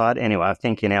pre-retired. Anyway, I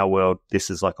think in our world, this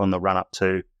is like on the run-up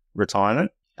to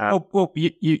retirement.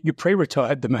 You're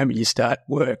pre-retired the moment you start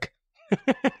work.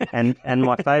 and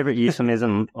my favourite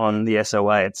euphemism on the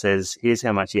SOA, it says, here's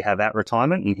how much you have at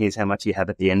retirement and here's how much you have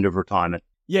at the end of retirement.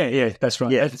 Yeah, that's right.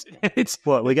 Yeah. It's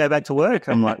what, we go back to work?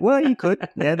 I'm like, well, you could.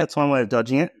 Yeah, that's one way of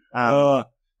dodging it. Oh,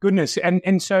 goodness.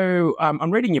 And so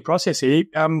I'm reading your process here.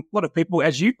 A lot of people,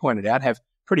 as you pointed out, have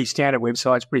pretty standard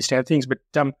websites, pretty standard things. But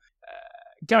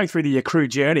going through the ACru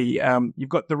journey, you've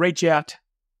got the reach out,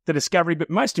 the discovery, but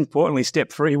most importantly,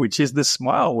 step 3, which is the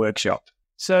Smile Workshop.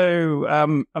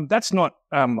 So that's not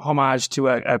homage to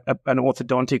an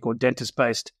orthodontic or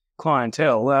dentist-based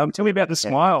clientele. Tell me about the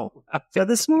Smile. So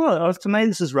the Smile, to me,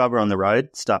 this is rubber on the road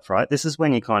stuff, right? This is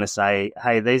when you kind of say,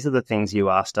 hey, these are the things you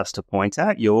asked us to point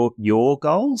at, your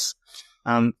goals.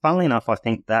 Funnily enough, I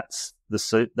think that's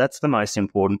the most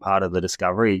important part of the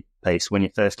discovery piece when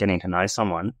you're first getting to know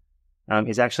someone,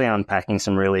 is actually unpacking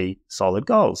some really solid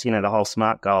goals. You know, the whole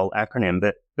SMART goal acronym,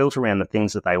 but built around the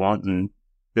things that they want and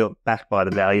built backed by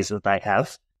the values that they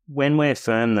have. When we're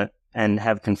firm that and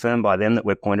have confirmed by them that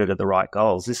we're pointed at the right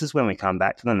goals, this is when we come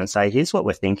back to them and say, here's what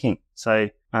we're thinking. So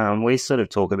we sort of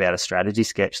talk about a strategy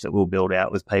sketch that we'll build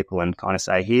out with people and kind of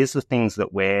say, here's the things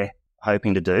that we're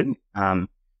hoping to do.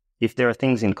 If there are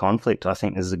things in conflict, I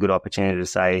think this is a good opportunity to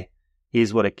say,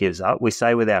 here's what it gives up. We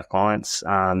say with our clients,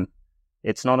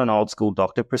 it's not an old school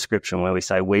doctor prescription where we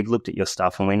say, we've looked at your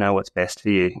stuff and we know what's best for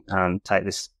you. Take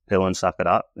this pill and suck it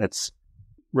up. It's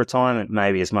retirement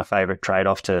maybe is my favorite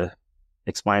trade-off to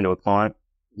explain to a client.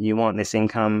 You want this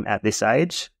income at this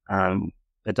age.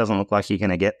 It doesn't look like you're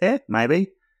going to get there, maybe.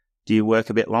 Do you work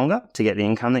a bit longer to get the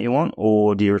income that you want,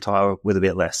 or do you retire with a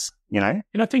bit less, you know?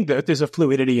 And I think that there's a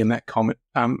fluidity in that comment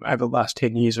over the last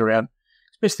 10 years around,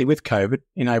 especially with COVID,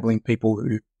 enabling people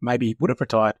who maybe would have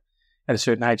retired at a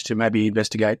certain age to maybe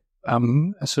investigate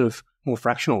a sort of more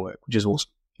fractional work, which is awesome.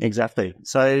 Exactly.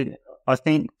 So I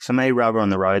think for me, rubber on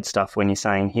the road stuff, when you're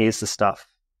saying, here's the stuff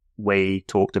we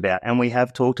talked about, and we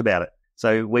have talked about it.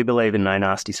 So we believe in no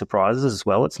nasty surprises as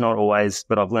well. It's not always,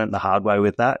 but I've learnt the hard way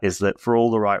with that, is that for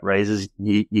all the right reasons,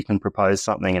 you can propose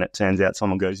something and it turns out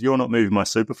someone goes, you're not moving my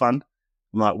super fund.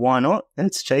 I'm like, why not?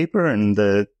 It's cheaper and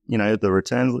the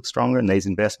returns look stronger and these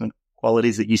investment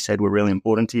qualities that you said were really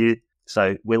important to you.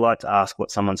 So we like to ask what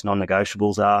someone's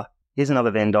non-negotiables are. Here's another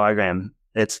Venn diagram.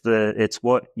 It's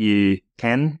what you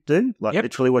can do,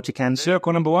 literally what you can do.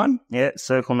 Circle number 1? Yeah.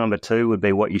 Circle number 2 would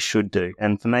be what you should do.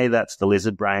 And for me, that's the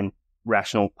lizard brain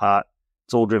rational part.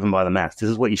 It's all driven by the math. This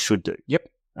is what you should do. Yep.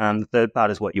 The third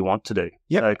part is what you want to do.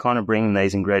 Yep. So kind of bringing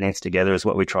these ingredients together is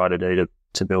what we try to do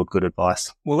to build good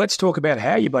advice. Well, let's talk about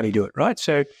how you bloody do it, right?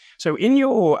 So in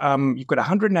your you've got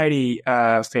 180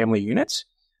 family units.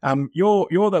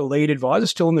 You're the lead advisor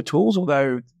still in the tools,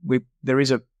 although there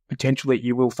is a potential that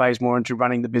you will phase more into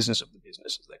running the business of the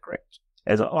business. Is that correct?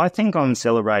 As I think I'm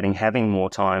celebrating having more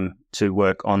time to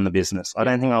work on the business. I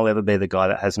don't think I'll ever be the guy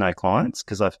that has no clients,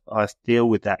 because I feel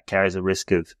with that carries a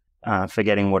risk of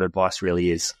forgetting what advice really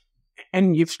is.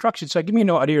 And you've structured, so give me an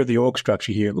idea of the org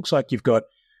structure here. It looks like you've got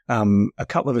a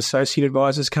couple of associate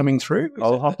advisors coming through.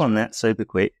 I'll hop on that super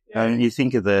quick. Yeah. You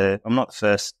think of I'm not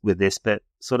first with this, but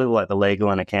sort of like the legal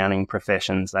and accounting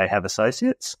professions, they have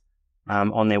associates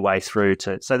on their way through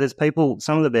to. So there's people,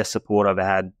 some of the best support I've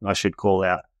had, I should call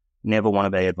out, never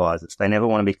want to be advisors. They never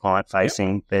want to be client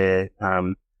facing. Yep.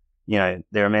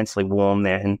 They're immensely warm.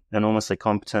 They're enormously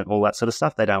competent, all that sort of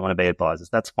stuff. They don't want to be advisors.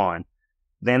 That's fine.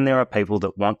 Then there are people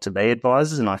that want to be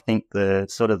advisors, and I think the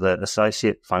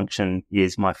associate function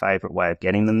is my favourite way of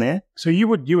getting them there. So you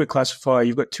would classify,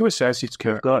 you've got two associates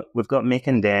currently. We've got Mick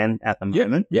and Dan at the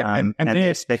moment. Yeah, and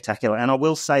they're spectacular. And I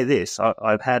will say this,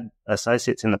 I've had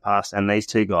associates in the past and these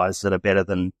two guys that are better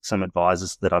than some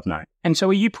advisors that I've known. And so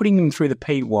are you putting them through the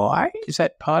PY? Is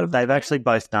that part of They've actually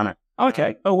both done it.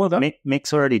 Okay. Oh, well done.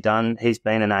 Mick's already done. He's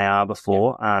been an AR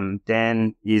before.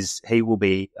 Dan he will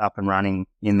be up and running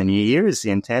in the new year is the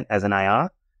intent as an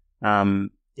AR. I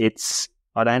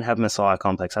don't have Messiah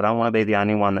complex. I don't want to be the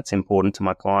only one that's important to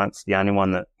my clients, the only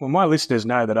one that... Well, my listeners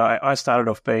know that I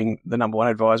started off being the number one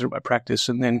advisor at my practice,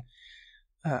 and then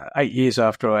 8 years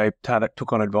after I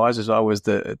took on advisors, I was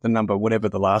the number, whatever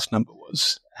the last number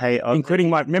was. Hey, including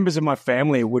my members of my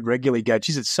family would regularly go,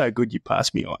 geez, it's so good you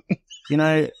passed me on.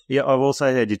 I've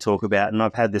also heard you talk about, and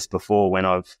I've had this before when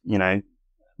I've,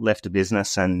 left a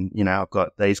business and, I've got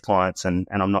these clients and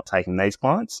I'm not taking these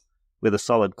clients with a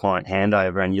solid client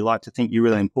handover, and you like to think you're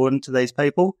really important to these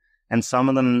people. And some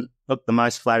of them, look, the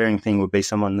most flattering thing would be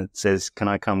someone that says, can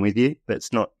I come with you? But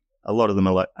it's not, a lot of them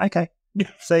are like, okay,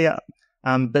 see ya.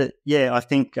 But yeah, I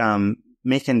think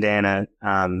Mick and Dan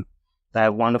they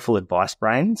have wonderful advice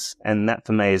brains, and that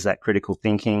for me is that critical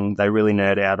thinking. They really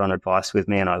nerd out on advice with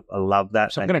me, and I love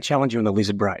that. So I'm going to challenge you on the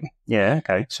lizard brain. Yeah,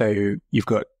 okay. So you've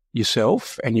got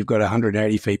yourself, and you've got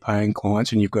 180 fee-paying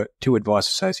clients, and you've got two advice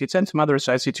associates and some other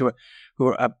associates who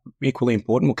are equally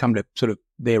important. We'll come to sort of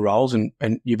their roles, and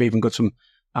you've even got some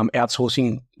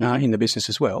outsourcing in the business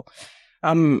as well.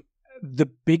 The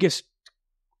biggest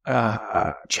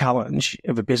challenge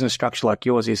of a business structure like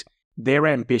yours is their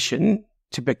ambition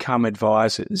to become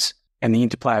advisors and the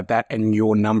interplay of that and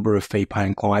your number of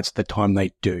fee-paying clients at the time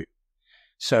they do.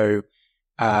 So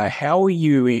how are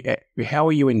you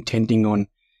intending on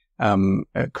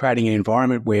creating an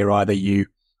environment where either you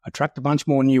attract a bunch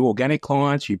more new organic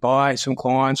clients, you buy some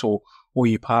clients, or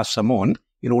you pass some on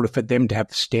in order for them to have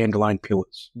standalone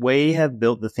pillars? We have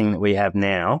built the thing that we have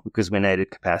now because we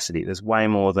needed capacity. There's way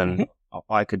more than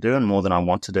I could do and more than I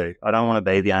want to do. I don't want to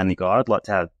be the only guy. I'd like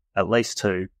to have at least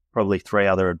two, probably three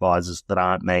other advisors that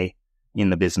aren't me in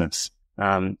the business.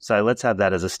 So let's have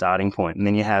that as a starting point. And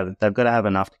then they've got to have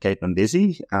enough to keep them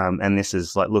busy. And this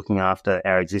is like looking after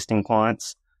our existing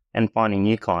clients and finding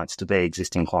new clients to be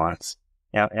existing clients.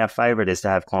 Our favorite is to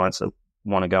have clients that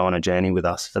want to go on a journey with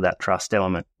us for that trust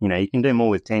element. You can do more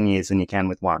with 10 years than you can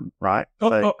with one, right?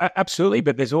 Absolutely.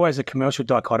 But there's always a commercial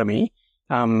dichotomy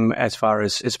as far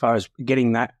as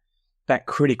getting that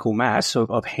critical mass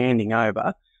of handing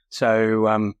over.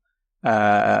 So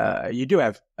you do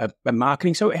have a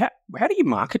marketing. So how do you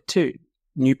market to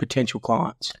new potential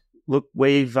clients? Look,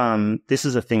 we've this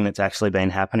is a thing that's actually been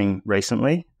happening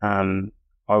recently.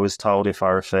 I was told if I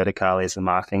refer to Carly as the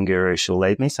marketing guru, she'll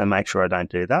leave me. So make sure I don't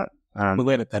do that. We'll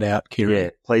edit that out, Kieran. Yeah,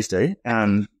 please do.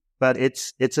 But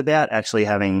it's about actually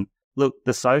having, look,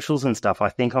 the socials and stuff. I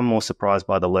think I'm more surprised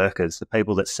by the lurkers, the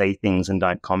people that see things and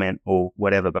don't comment or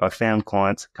whatever. But I found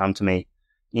clients come to me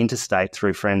interstate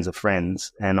through friends of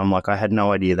friends, and I'm like, I had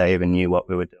no idea they even knew what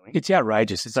we were doing. It's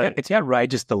outrageous. It's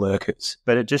outrageous, the lurkers.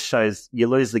 But it just shows you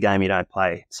lose the game you don't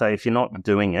play. So if you're not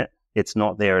doing it, it's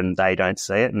not there and they don't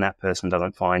see it and that person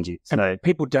doesn't find you. So and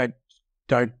people don't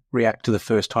react to the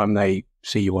first time they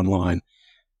see you online.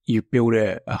 You build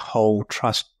a whole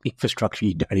trust infrastructure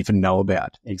you don't even know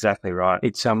about. Exactly right.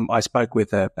 It's I spoke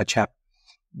with a chap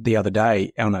the other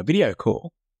day on a video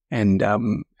call, and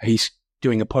he's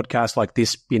doing a podcast like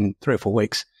this in 3 or 4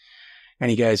 weeks. And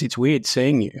he goes, it's weird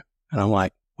seeing you. And I'm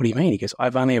like, what do you mean? He goes,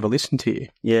 I've only ever listened to you.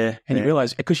 Yeah. And you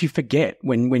realize, because you forget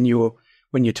when you're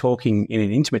talking in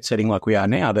an intimate setting like we are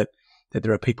now, that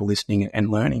there are people listening and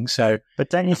learning. So,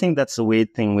 but don't you think that's the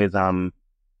weird thing with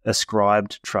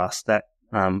ascribed trust? That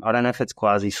I don't know if it's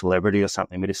quasi-celebrity or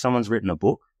something, but if someone's written a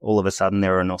book, all of a sudden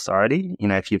they're an authority. You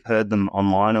know, if you've heard them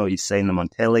online or you've seen them on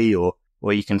telly or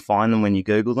you can find them when you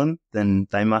Google them, then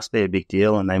they must be a big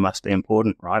deal and they must be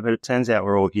important, right? But it turns out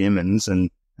we're all humans and,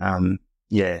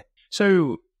 yeah.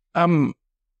 So I'm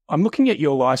looking at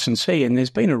your licensee and there's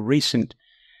been a recent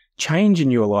change in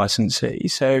your licensee.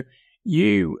 So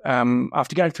you,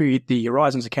 after going through the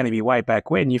Horizons Academy way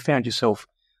back when, you found yourself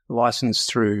licensed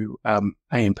through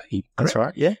AMP. That's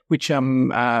right, yeah. Which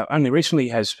only recently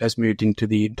has moved into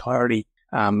the Entirety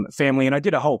family. And I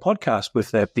did a whole podcast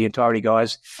with the Entirety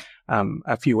guys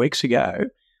a few weeks ago.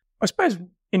 I suppose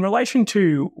in relation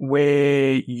to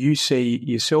where you see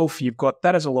yourself, you've got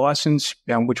that as a license,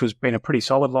 which has been a pretty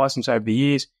solid license over the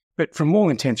years. But from all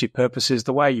intensive purposes,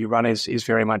 the way you run is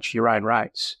very much your own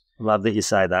race. Love that you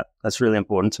say that. That's really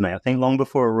important to me. I think long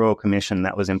before a Royal Commission,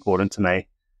 that was important to me.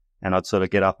 And I'd sort of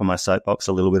get up on my soapbox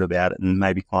a little bit about it, and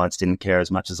maybe clients didn't care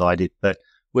as much as I did. But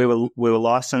we were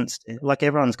licensed, like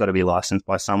everyone's got to be licensed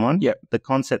by someone. Yep. The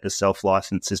concept of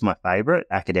self-license is my favourite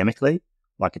academically,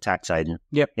 like a tax agent.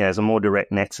 Yep. Yeah, there's a more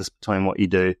direct nexus between what you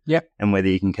do and whether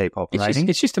you can keep operating.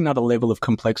 It's just another level of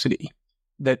complexity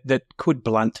that could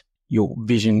blunt your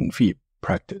vision for your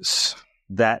practice.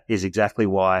 That is exactly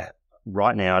why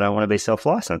right now I don't want to be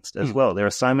self-licensed as well. There are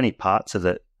so many parts of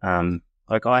it.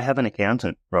 Like I have an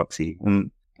accountant, Roxy.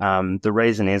 The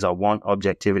reason is I want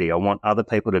objectivity. I want other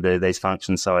people to do these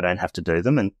functions so I don't have to do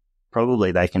them, and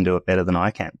probably they can do it better than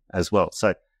I can as well.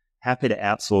 So happy to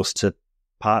outsource to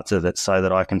parts of it so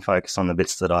that I can focus on the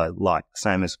bits that I like,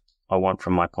 same as I want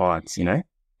from my clients, you know?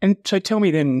 And so tell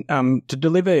me then, to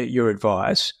deliver your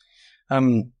advice,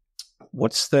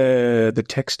 what's the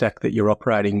tech stack that you're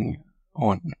operating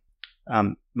on?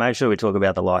 Make sure we talk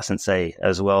about the licensee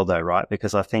as well though, right?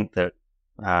 Because I think that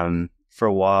for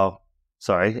a while,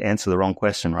 sorry, answer the wrong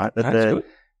question, right? But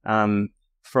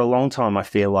for a long time, I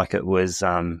feel like it was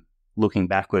looking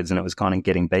backwards and it was kind of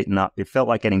getting beaten up. It felt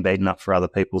like getting beaten up for other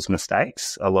people's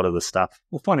mistakes, a lot of the stuff.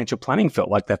 Well, financial planning felt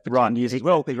like that for 10 years as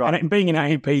well. Right. And being in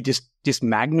AMP just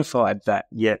magnified that.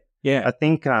 Yeah. Yeah. I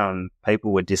think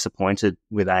people were disappointed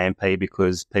with AMP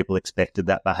because people expected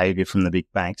that behaviour from the big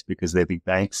banks because they're big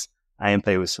banks. AMP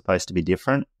was supposed to be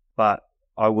different, but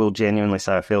I will genuinely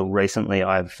say I feel recently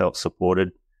I've felt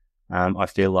supported. I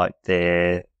feel like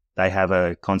they have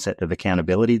a concept of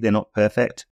accountability. They're not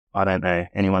perfect. I don't know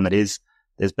anyone that is.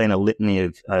 There's been a litany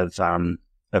of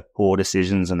poor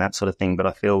decisions and that sort of thing, but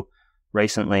I feel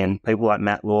recently, and people like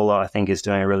Matt Lawler, I think, is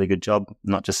doing a really good job.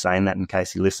 Not just saying that in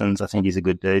case he listens. I think he's a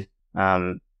good dude.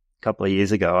 A couple of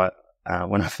years ago,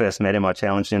 when I first met him, I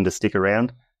challenged him to stick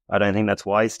around. I don't think that's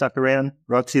why he stuck around.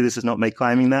 Roxy, this is not me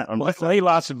claiming that. Well, he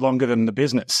lasted longer than the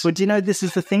business. But you know, this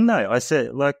is the thing though. I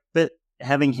said, but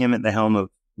having him at the helm of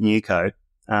Newco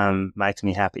makes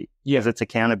me happy. Yeah. Because it's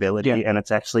accountability and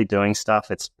it's actually doing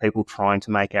stuff. It's people trying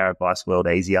to make our advice world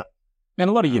easier. And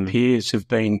a lot of your peers have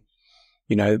been,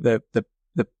 you know, the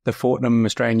Fortnum,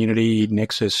 Australian Unity,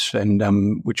 Nexus,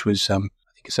 and which was, I think,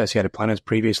 Associated Planners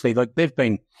previously. Like they've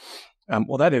been,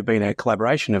 although they've been a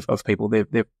collaboration of people,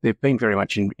 they've been very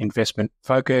much investment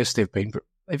focused.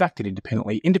 They've acted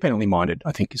independently minded,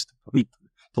 I think is the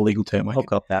legal term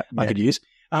I could use.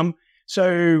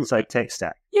 So tech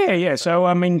stack. Yeah. So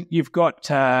I mean, you've got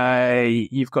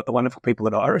the wonderful people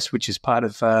at Iris, which is part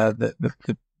of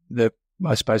the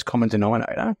I suppose common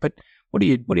denominator. But what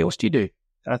else do you do?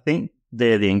 I think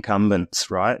they're the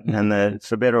incumbents, right? And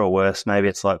for better or worse, maybe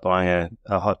it's like buying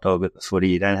a hot dog at the footy.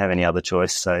 You don't have any other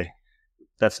choice. So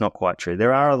that's not quite true.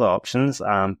 There are other options.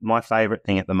 My favourite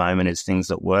thing at the moment is things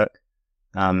that work.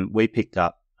 We picked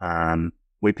up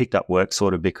work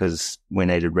sort of because we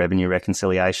needed revenue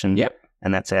reconciliation. Yep.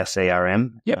 And that's our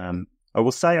CRM. Yep. I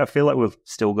will say I feel like we've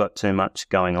still got too much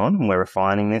going on and we're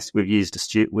refining this. We've used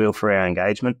Astute Wheel for our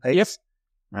engagement piece.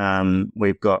 Yep.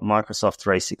 We've got Microsoft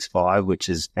 365, which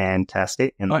is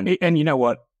fantastic. And you know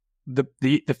what? The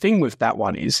thing with that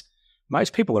one is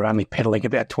most people are only peddling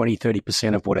about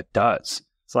 20-30% of what it does.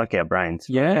 It's like our brains.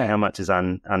 Yeah. How much is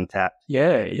untapped?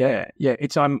 Yeah.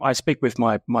 It's I speak with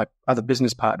my other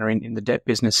business partner in the debt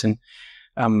business, and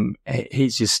he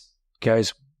just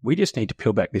goes, we just need to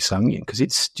peel back this onion because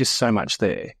it's just so much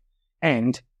there,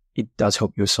 and it does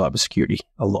help your cybersecurity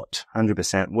a lot.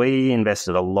 100%. We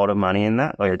invested a lot of money in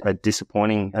that, like a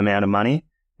disappointing amount of money,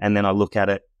 and then I look at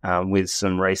it with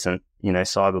some recent,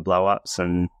 cyber blow-ups,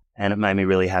 and it made me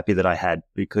really happy that I had,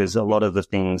 because a lot of the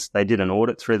things, they did an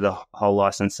audit through the whole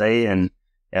licensee and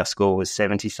our score was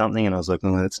 70-something, and I was like,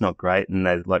 oh, that's not great. And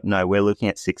they're like, no, we're looking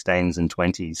at 16s and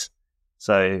 20s.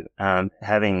 So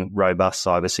having robust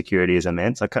cybersecurity is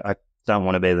immense. I don't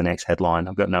want to be the next headline.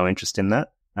 I've got no interest in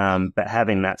that. but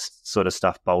having that sort of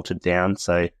stuff bolted down.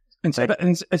 So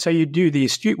so you do the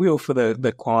astute wheel for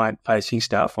the client facing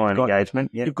stuff, client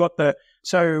engagement. Yeah. You've got the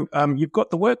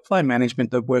workflow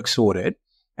management, the work sorted,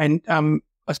 and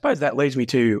I suppose that leads me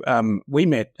to we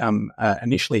met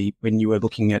initially when you were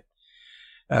looking at.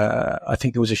 I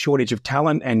think there was a shortage of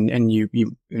talent, and you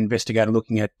investigated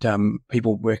looking at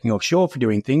people working offshore for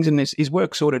doing things. And is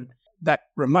work sorted, that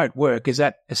remote work, is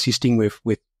that assisting with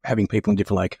having people in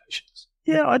different locations?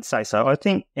 Yeah, I'd say so. I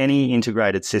think any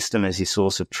integrated system is your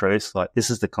source of truth. Like, this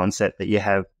is the concept that you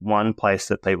have one place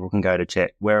that people can go to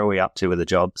check, where are we up to with the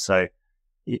job? So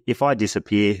if I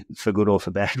disappear for good or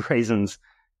for bad reasons,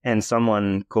 and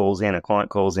someone calls in, a client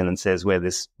calls in and says,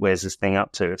 where's this thing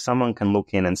up to? If someone can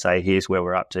look in and say, here's where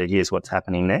we're up to, here's what's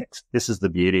happening next. This is the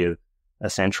beauty of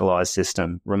a centralized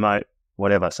system, remote,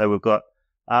 whatever. So we've got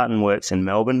Arden works in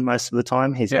Melbourne most of the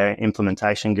time. He's our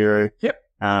implementation guru. Yep.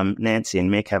 Nancy and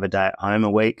Mick have a day at home a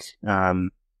week.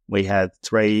 We have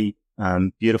 3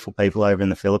 beautiful people over in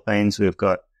the Philippines. We've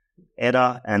got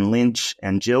Edda and Lynch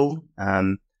and Jill.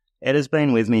 Edda's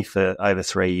been with me for over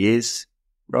 3 years,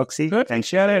 Roxy. Perfect. And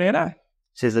Shout out, Edda.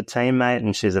 She's a teammate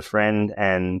and she's a friend,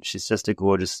 and she's just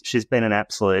she's been an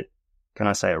absolute, can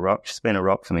I say a rock? She's been a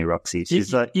rock for me, Roxy.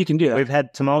 She's you can do that. We've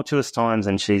had tumultuous times,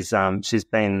 and she's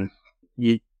been,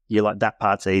 you're like, that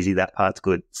part's easy, that part's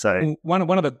good. So one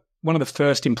of the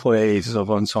first employees of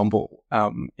Ensombl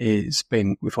is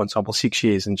been with Ensombl 6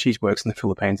 years, and she works in the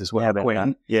Philippines as well.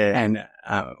 Gwen, and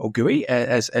or Gui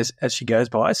as she goes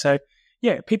by. So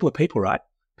yeah, people are people, right?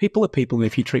 People are people, and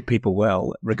if you treat people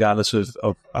well, regardless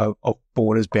of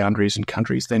borders, boundaries, and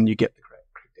countries, then you get the correct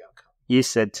outcome. You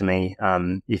said to me,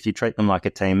 if you treat them like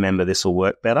a team member, this will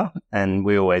work better, and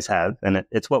we always have, and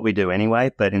it's what we do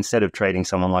anyway. But instead of treating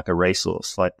someone like a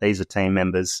resource, like, these are team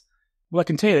members. Well, I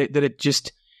can tell you that it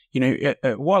just,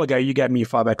 a while ago you gave me your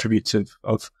 5 attributes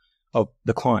of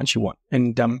the clients you want,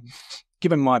 and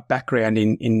given my background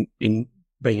in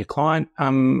being a client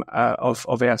of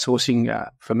outsourcing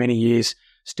for many years,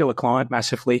 still a client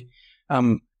massively,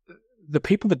 the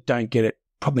people that don't get it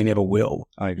probably never will.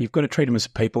 You've got to treat them as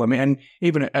people. I mean, and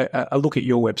even a look at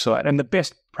your website and the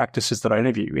best practices that I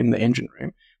interview in the engine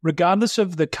room, regardless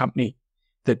of the company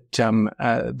that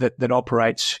that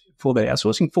operates for that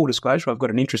outsourcing. Full disclosure, I've got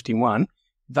an interesting one.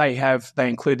 They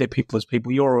include their people as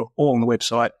people. You're all on the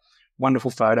website.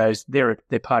 Wonderful photos. They're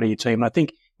part of your team. And I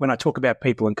think when I talk about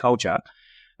people and culture,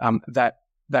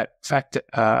 that fact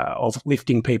of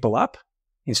lifting people up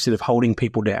instead of holding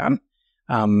people down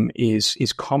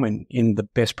is common in the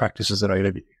best practices that I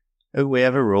interview. We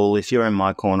have a rule: if you're in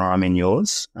my corner, I'm in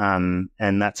yours, and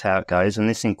that's how it goes. And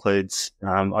this includes,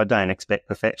 I don't expect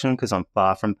perfection because I'm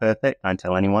far from perfect. Don't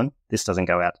tell anyone. This doesn't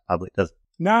go out to public, does it?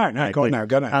 No,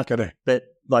 got to. But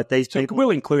like, these people, we'll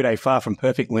include a far from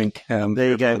perfect link. There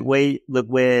you go.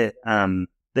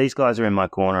 These guys are in my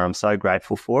corner. I'm so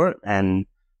grateful for it, and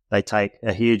they take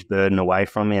a huge burden away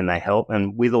from me, and they help.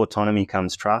 And with autonomy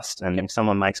comes trust. And if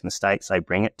someone makes mistakes, they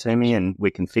bring it to me, and we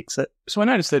can fix it. So I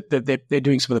noticed that they're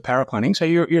doing some of the paraplanning. So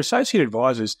your associate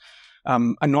advisors are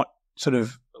not sort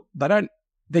of,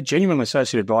 they're genuinely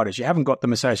associate advisors. You haven't got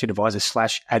them associate advisors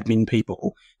 / admin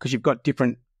people, because you've got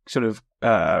different sort of,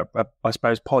 I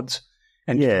suppose, pods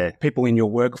and people in your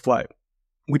workflow,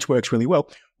 which works really well.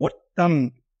 What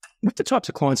the types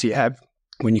of clients you have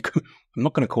when you, I'm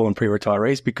not going to call them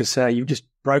pre-retirees because you've just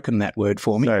broken that word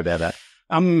for me. Sorry about that.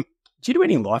 Do you do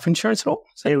any life insurance at all?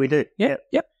 Yeah, we do. Yeah.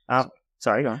 Yep.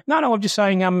 Sorry, go on. No, I'm just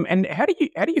saying, and how do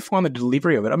you find the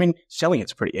delivery of it? I mean, selling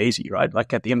it's pretty easy, right?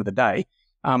 Like, at the end of the day,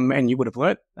 and you would have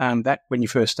learnt that when you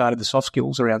first started, the soft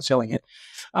skills around selling it.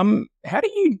 How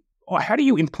do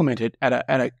you implement it at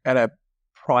a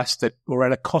price that, or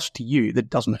at a cost to you that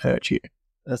doesn't hurt you?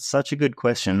 That's such a good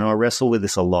question. I wrestle with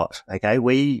this a lot. Okay,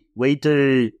 we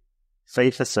do fee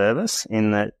for service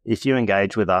in that if you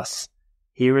engage with us,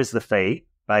 here is the fee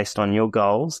based on your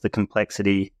goals, the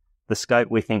complexity, the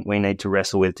scope we think we need to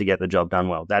wrestle with to get the job done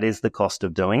well. That is the cost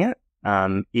of doing it.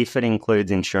 If it includes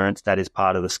insurance, that is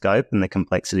part of the scope and the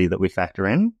complexity that we factor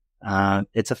in.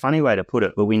 It's a funny way to put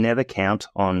it, but we never count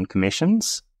on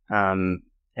commissions.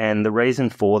 And the reason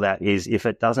for that is if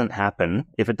it doesn't happen,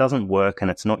 if it doesn't work and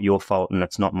it's not your fault and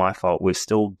it's not my fault, we've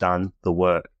still done the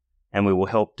work, and we will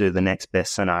help do the next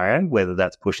best scenario, whether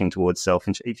that's pushing towards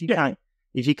self-insurance.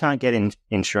 If you can't get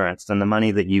insurance, then the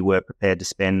money that you were prepared to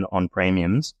spend on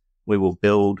premiums, we will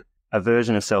build a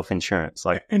version of self-insurance,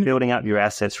 like building up your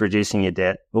assets, reducing your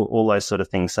debt, all those sort of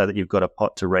things, so that you've got a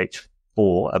pot to reach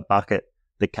for, a bucket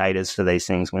that caters for these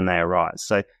things when they arise.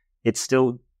 So it's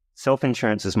still,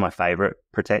 self-insurance is my favorite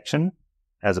protection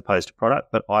as opposed to product,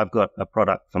 but I've got a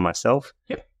product for myself.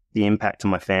 Yep. the impact to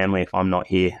my family if I'm not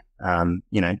here?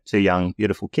 Two young,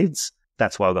 beautiful kids.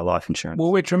 That's why I've got life insurance.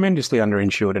 Well, we're tremendously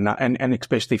underinsured, and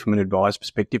especially from an advisor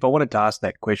perspective. I wanted to ask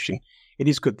that question. It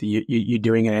is good that you're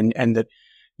doing it, and that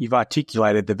you've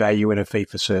articulated the value in a fee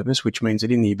for service, which means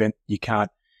that in the event you can't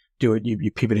do it,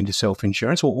 you pivot into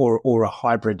self-insurance or a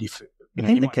hybrid. I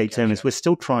think the key term is we're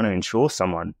still trying to insure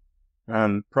someone.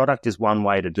 Product is one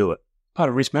way to do it. Part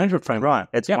of risk management framework. Right.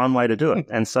 It's one way to do it.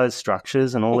 And so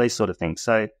structures and all these sort of things.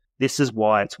 So this is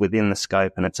why it's within the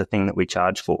scope and it's a thing that we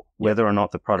charge for, whether or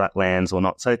not the product lands or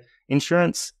not. So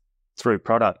insurance through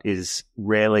product is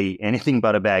rarely anything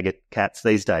but a bag of cats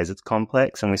these days. It's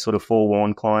complex, and we sort of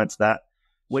forewarn clients that.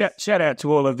 Shout out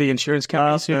to all of the insurance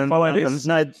companies who follow this.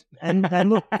 No, and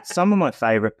look, some of my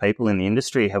favourite people in the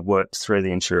industry have worked through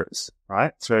the insurers,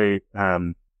 right? Through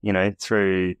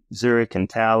Zurich and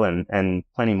Tal and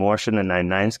plenty more. I shouldn't have named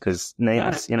names because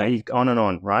names, on and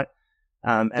on, right?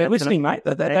 They're listening, mate.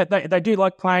 They do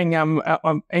like playing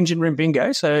engine room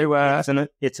bingo. So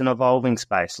it's an evolving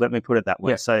space. Let me put it that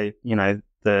way. Yeah. So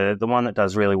the one that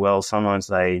does really well, sometimes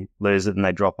they lose it and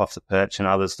they drop off the perch, and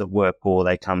others that work poor,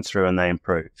 they come through and they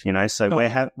improve. So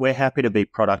we're happy to be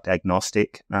product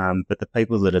agnostic, but the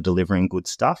people that are delivering good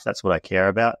stuff, that's what I care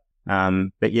about.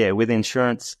 But yeah, with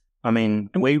insurance, I mean,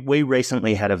 we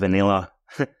recently had a vanilla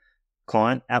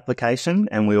client application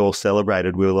and we all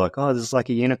celebrated. We were like, oh, this is like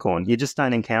a unicorn. You just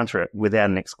don't encounter it without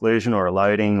an exclusion or a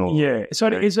loading. So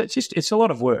it's a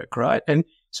lot of work, right? And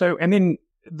then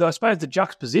I suppose the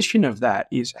juxtaposition of that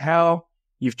is how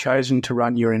you've chosen to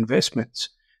run your investments.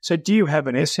 So do you have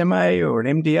an SMA or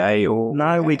an MDA or?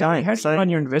 No, we don't. How do you run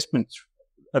your investments?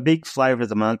 A big flavour of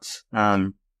the month,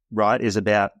 right, is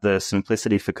about the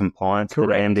simplicity for compliance for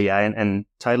the MDA and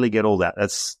totally get all that.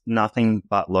 That's nothing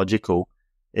but logical.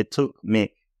 It took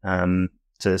Mick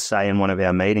to say in one of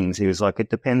our meetings, he was like, it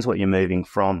depends what you're moving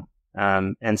from.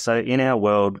 And so in our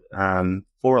world,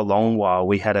 for a long while,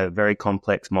 we had a very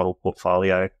complex model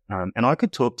portfolio. And I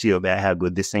could talk to you about how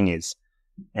good this thing is.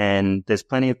 And there's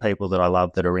plenty of people that I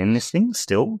love that are in this thing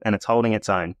still, and it's holding its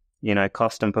own.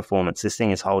 Cost and performance, this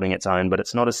thing is holding its own, but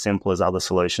it's not as simple as other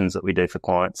solutions that we do for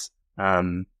clients,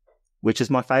 which is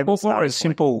my favourite. Or as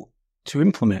simple to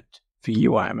implement for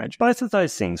you, I imagine. Both of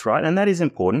those things, right? And that is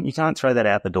important. You can't throw that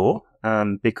out the door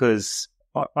because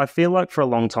I feel like for a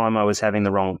long time I was having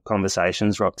the wrong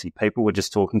conversations, Roxy. People were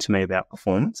just talking to me about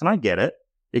performance, and I get it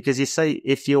because you see,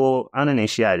 if you're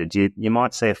uninitiated, you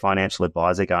might see a financial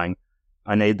advisor going,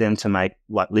 I need them to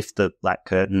lift the black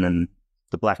curtain and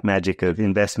the black magic of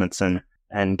investments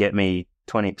and get me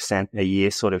 20% a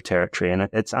year sort of territory. And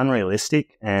it's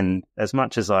unrealistic. And as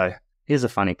much as here's a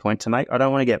funny point to make. I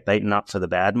don't want to get beaten up for the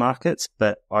bad markets,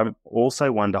 but I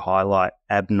also want to highlight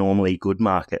abnormally good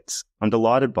markets. I'm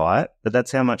delighted by it, but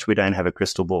that's how much we don't have a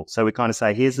crystal ball. So we kind of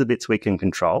say, here's the bits we can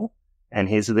control and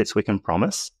here's the bits we can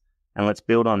promise. And let's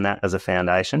build on that as a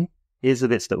foundation. Here's the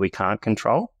bits that we can't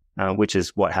control, which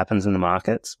is what happens in the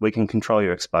markets. We can control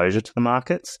your exposure to the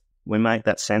markets. We make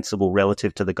that sensible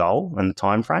relative to the goal and the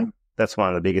time frame. That's one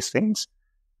of the biggest things.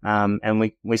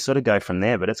 And we sort of go from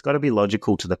there, but it's got to be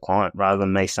logical to the client rather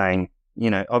than me saying,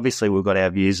 obviously we've got our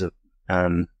views of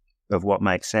what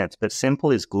makes sense, but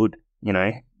simple is good,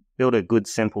 build a good,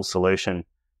 simple solution.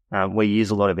 We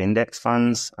use a lot of index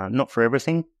funds, not for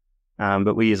everything,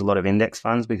 but we use a lot of index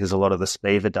funds because a lot of the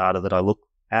SPIVA data that I look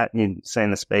at, you've seen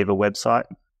the SPIVA website.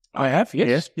 I have,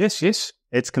 yes. Yeah. Yes.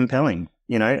 It's compelling,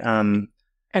 and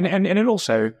it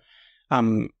also,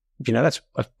 that's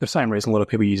the same reason a lot of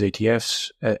people use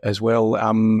ETFs as well.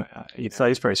 So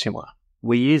it's very similar.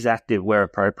 We use active where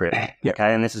appropriate, Yep.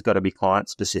 Okay, and this has got to be client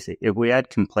specific. If we add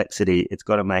complexity, it's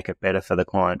got to make it better for the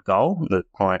client goal, the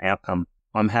client outcome.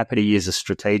 I'm happy to use a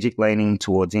strategic leaning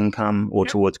towards income or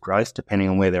towards growth, depending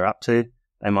on where they're up to.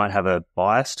 They might have a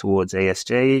bias towards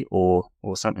ESG or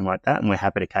something like that, and we're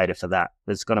happy to cater for that.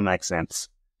 But it's got to make sense.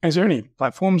 Is there any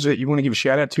platforms that you want to give a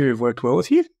shout out to who've worked well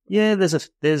with you? Yeah,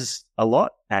 there's a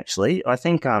lot, actually. I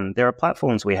think there are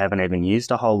platforms we haven't even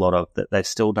used a whole lot of that they've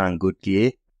still done good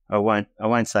gear. I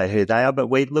won't say who they are, but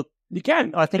you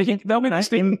can. I think they'll be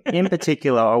interesting. In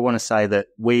particular, I want to say that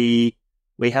we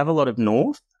have a lot of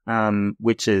North,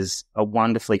 which is a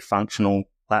wonderfully functional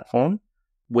platform.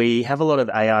 We have a lot of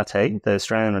ART, the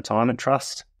Australian Retirement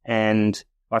Trust, and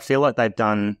I feel like they've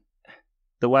done.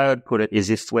 The way I'd put it is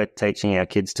if we're teaching our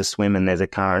kids to swim and there's a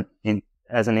current,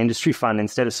 as an industry fund,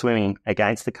 instead of swimming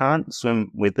against the current,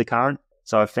 swim with the current.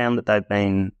 So I found that they've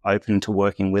been open to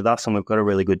working with us and we've got a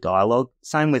really good dialogue.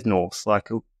 Same with North.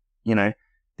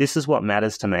 This is what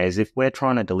matters to me is if we're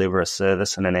trying to deliver a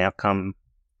service and an outcome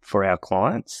for our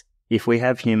clients, if we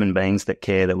have human beings that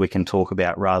care that we can talk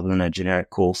about rather than a generic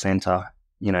call center,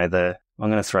 I'm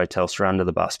going to throw Telstra under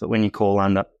the bus, but when you call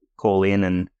in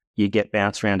and you get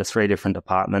bounced around to 3 different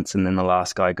departments, and then the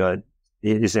last guy goes,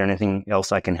 is there anything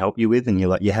else I can help you with? And you're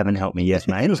like, you haven't helped me yet,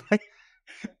 mate.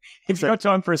 Have you got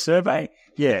time for a survey?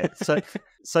 Yeah.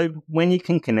 So when you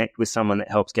can connect with someone that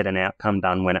helps get an outcome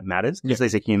done when it matters, because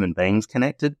these are human beings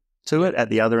connected to it at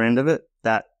the other end of it,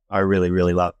 that I really,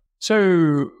 really love.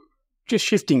 So just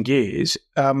shifting gears,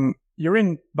 you're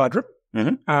in Budrum.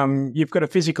 Mm-hmm. You've got a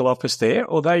physical office there,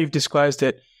 although you've disclosed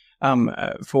that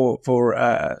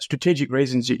for strategic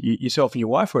reasons, yourself and your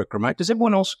wife work remote. Does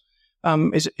everyone else?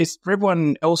 Is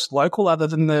everyone else local other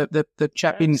than the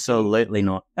chap in? Absolutely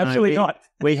not. Absolutely not.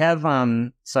 We have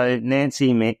so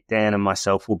Nancy, Mick, Dan, and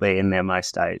myself will be in there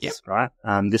most days, right?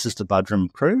 This is the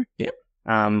Budrum crew. Yep.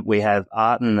 We have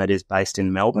Arden that is based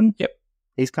in Melbourne. Yep.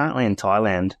 He's currently in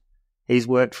Thailand. He's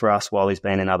worked for us while he's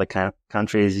been in other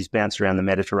countries. He's bounced around the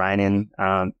Mediterranean.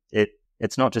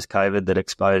 It's not just COVID that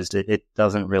exposed it. It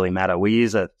doesn't really matter. We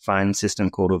use a phone system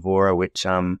called Avora, which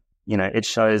it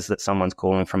shows that someone's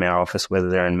calling from our office, whether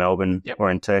they're in Melbourne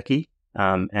or in Turkey.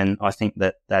 And I think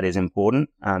that is important,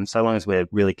 so long as we're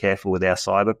really careful with our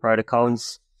cyber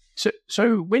protocols.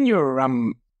 So when you're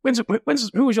who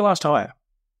was your last hire?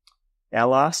 Our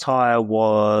last hire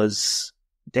was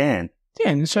Dan.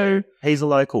 Dan, so he's a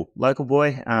local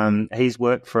boy. He's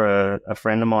worked for a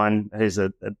friend of mine who's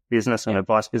a business and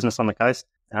advice business on the coast.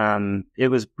 It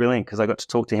was brilliant because I got to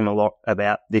talk to him a lot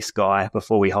about this guy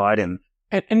before we hired him.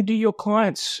 And do your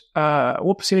clients,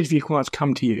 what percentage of your clients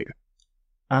come to you?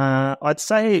 I'd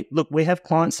say, look, we have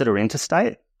clients that are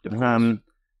interstate.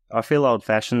 I feel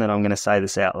old-fashioned that I'm going to say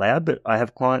this out loud, but I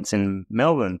have clients in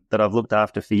Melbourne that I've looked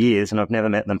after for years and I've never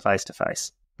met them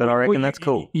face-to-face. But I reckon that's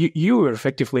cool. You were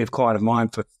effectively a client of mine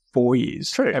for 4 years.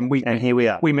 True. And here we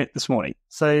are. We met this morning.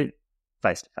 So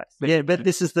face-to-face. Yeah, but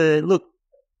this is look,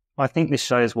 I think this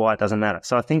shows why it doesn't matter.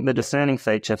 So I think the discerning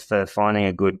feature for finding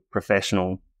a good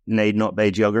professional need not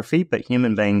be geography, but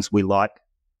human beings, we like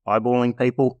eyeballing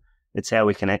people. It's how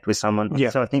we connect with someone. Yeah.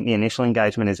 So I think the initial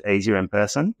engagement is easier in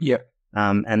person. Yeah.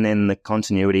 And then the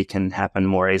continuity can happen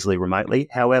more easily remotely.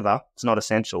 However, it's not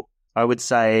essential. I would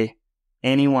say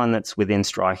anyone that's within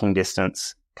striking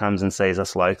distance comes and sees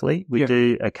us locally. We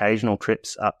do occasional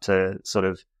trips up to sort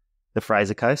of the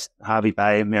Fraser Coast, Hervey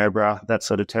Bay, Maryborough, that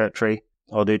sort of territory.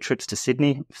 I'll do trips to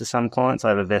Sydney for some clients. I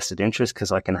have a vested interest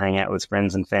because I can hang out with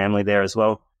friends and family there as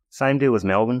well. Same deal with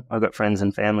Melbourne. I've got friends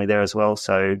and family there as well.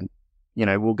 So,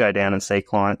 we'll go down and see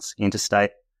clients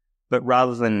interstate. But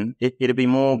rather than, it'd be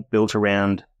more built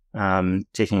around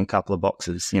ticking a couple of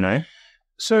boxes,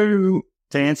 So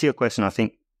to answer your question, I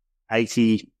think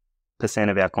 80%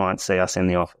 of our clients see us in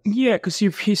the office. Yeah, because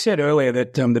you said earlier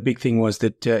that the big thing was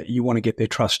that you want to get their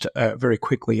trust very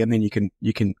quickly, and then you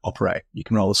can operate. You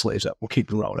can roll the sleeves up or keep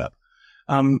them rolled up.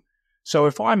 So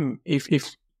if I'm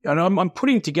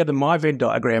putting together my Venn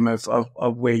diagram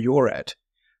of where you're at.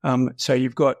 So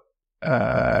you've got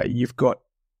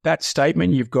that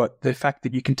statement. You've got the fact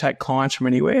that you can take clients from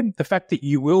anywhere. The fact that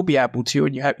you will be able to,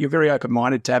 and you're very open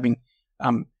minded to having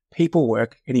people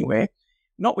work anywhere.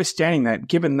 Notwithstanding that,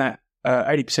 given that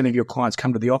 80% of your clients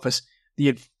come to the office,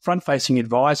 the front-facing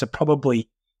advisor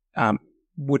probably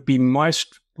would be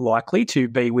most likely to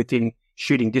be within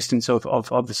shooting distance of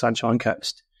the Sunshine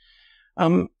Coast.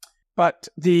 But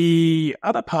the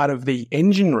other part of the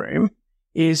engine room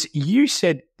is you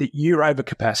said that you're over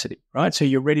capacity, right? So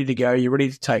you're ready to go, you're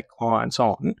ready to take clients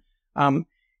on.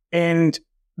 And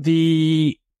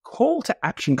the call to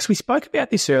action, because we spoke about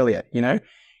this earlier,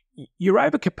 you're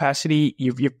over capacity,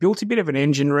 you've built a bit of an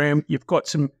engine room, you've got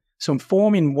some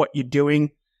form in what you're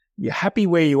doing, you're happy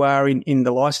where you are in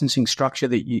the licensing structure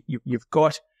that you've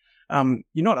got. You're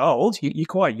not old, you're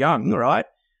quite young, right?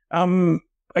 Are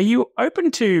you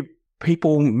open to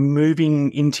people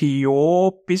moving into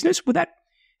your business?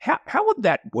 How would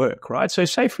that work, right? So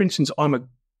say, for instance, I'm a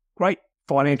great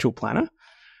financial planner,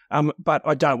 but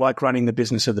I don't like running the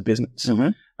business of the business.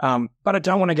 Mm-hmm. But I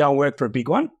don't want to go and work for a big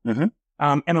one. Mm-hmm.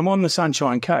 And I'm on the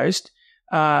Sunshine Coast.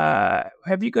 Have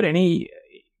you got any,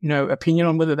 opinion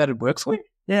on whether that would work for you?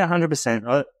 Yeah,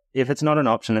 100%. If it's not an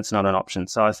option, it's not an option.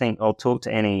 So I think I'll talk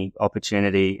to any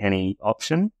opportunity, any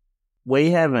option.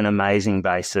 We have an amazing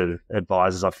base of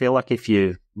advisors. I feel like if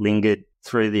you lingered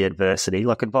through the adversity,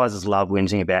 like advisors love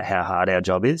whinging about how hard our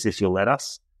job is, if you'll let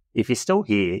us. If you're still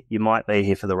here, you might be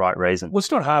here for the right reason. Well, it's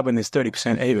not hard when there's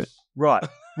 30% even. Right.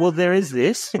 Well, there is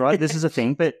this, right? This is a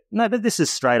thing. But this is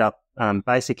straight up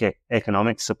basic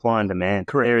economics, supply and demand.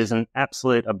 Correct. There is an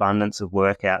absolute abundance of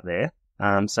work out there.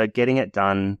 So getting it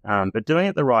done, but doing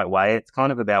it the right way, it's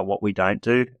kind of about what we don't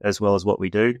do as well as what we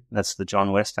do. That's the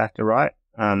John West factor, right?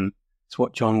 It's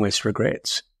what John West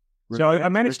regrets. So I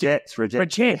managed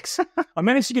rejects. I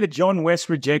managed to get a John West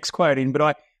rejects quote in,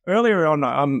 but earlier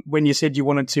on when you said you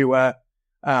wanted to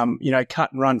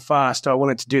cut and run fast, I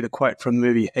wanted to do the quote from the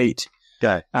movie Heat.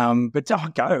 Go.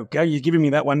 Go. You're giving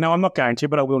me that one. No, I'm not going to,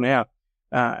 but I will now.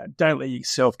 Don't let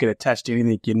yourself get attached to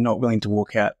anything you're not willing to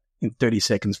walk out in 30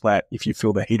 seconds flat if you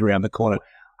feel the heat around the corner.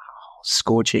 Oh,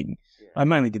 scorching. Yeah. I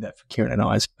mainly did that for Kieran and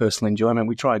I's personal enjoyment.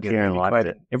 We try to get Kieran liked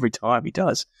it every time. He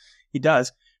does.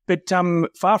 But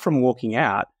far from walking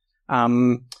out,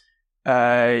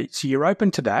 so you're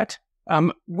open to that.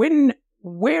 Given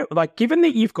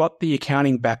that you've got the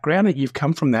accounting background, that you've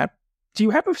come from that, do you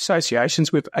have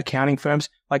associations with accounting firms,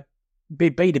 like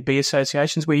B2B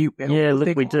associations where you... Yeah,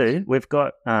 look, we do. We've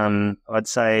got, I'd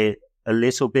say, a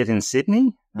little bit in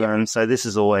Sydney. Yep. So this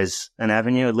is always an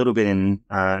avenue, a little bit in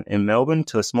Melbourne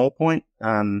to a small point,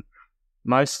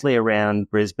 mostly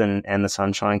around Brisbane and the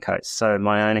Sunshine Coast. So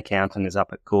my own accountant is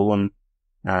up at Coolum,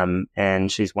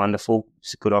 and she's wonderful.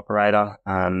 She's a good operator.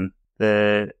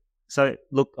 So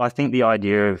look, I think the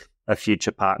idea of a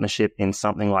future partnership in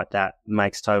something like that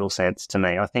makes total sense to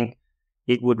me. I think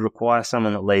it would require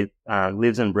someone that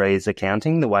lives and breathes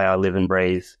accounting the way I live and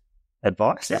breathe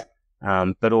advice. Yeah.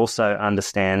 But also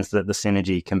understands that the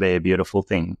synergy can be a beautiful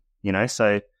thing,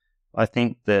 So I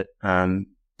think that,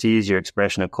 to use your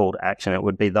expression of call to action, it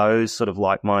would be those sort of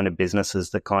like-minded businesses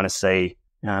that kind of see,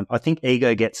 I think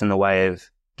ego gets in the way of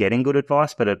getting good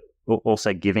advice, but it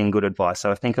also giving good advice.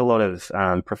 So I think a lot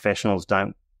of professionals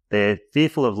they're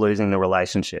fearful of losing the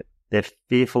relationship. They're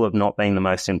fearful of not being the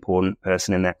most important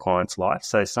person in that client's life.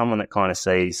 So someone that kind of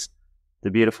sees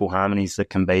the beautiful harmonies that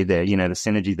can be there, the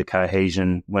synergy, the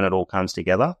cohesion when it all comes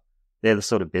together. They're the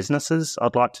sort of businesses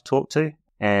I'd like to talk to.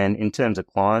 And in terms of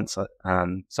clients,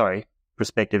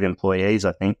 prospective employees,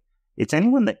 I think it's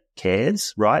anyone that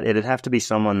cares, right? It'd have to be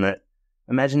someone that,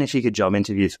 imagine if you could job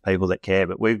interview for people that care,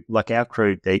 but our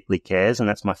crew deeply cares, and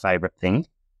that's my favorite thing,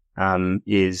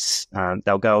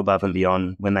 they'll go above and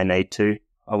beyond when they need to.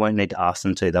 I won't need to ask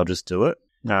them to, they'll just do it.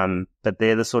 But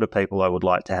they're the sort of people I would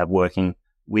like to have working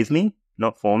with me.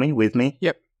 Not for me, with me.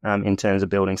 Yep. In terms of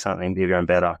building something bigger and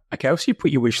better. Okay, well, so you put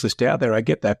your wish list out there. I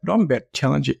get that, but I'm about to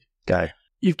challenge it. Go.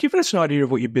 You've given us an idea of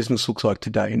what your business looks like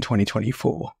today in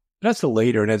 2024. And as the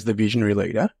leader and as the visionary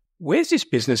leader, where's this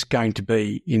business going to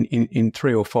be in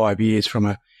 3 or 5 years from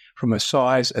a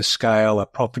size, a scale, a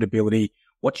profitability?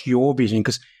 What's your vision?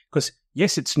 Because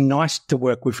yes, it's nice to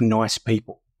work with nice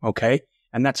people, okay?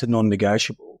 And that's a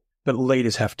non-negotiable, but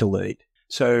leaders have to lead.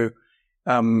 So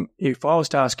if I was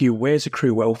to ask you, where's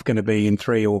ACru Wealth going to be in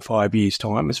 3 or 5 years'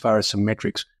 time, as far as some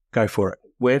metrics, go for it.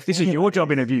 This is your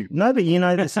job interview. No, but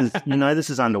this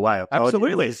is underway.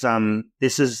 Absolutely.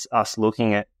 This is us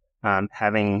looking at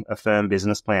having a firm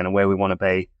business plan and where we want to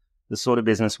be, the sort of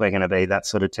business we're going to be, that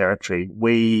sort of territory.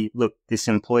 This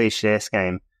employee share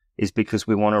scheme is because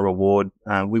we want to reward.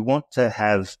 We want to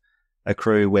have a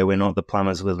crew where we're not the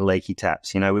plumbers with the leaky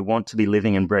taps. We want to be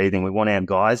living and breathing. We want our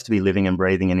guys to be living and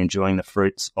breathing and enjoying the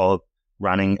fruits of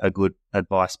running a good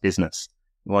advice business.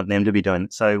 We want them to be doing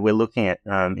it. So we're looking at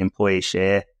employee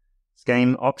share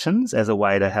scheme options as a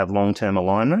way to have long-term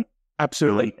alignment.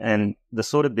 Absolutely. And the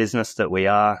sort of business that we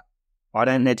are, I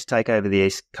don't need to take over the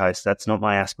East Coast. That's not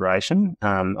my aspiration.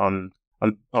 I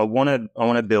want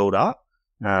to build up.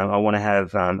 I want to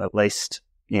have at least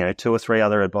 2 or 3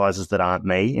 other advisors that aren't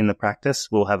me in the practice.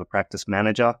 We'll have a practice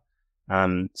manager,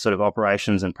 sort of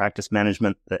operations and practice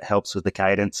management that helps with the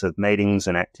cadence of meetings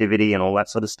and activity and all that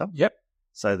sort of stuff. Yep.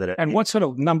 So that what sort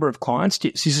of number of clients?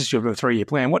 This is your 3-year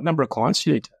plan. What number of clients do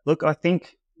you need? Look, I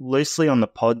think loosely on the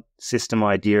pod system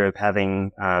idea of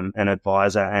having an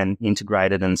advisor and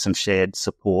integrated and some shared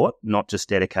support, not just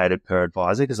dedicated per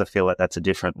advisor, because I feel like that's a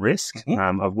different risk.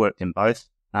 Mm-hmm. I've worked in both.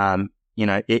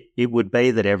 It would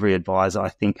be that every advisor, I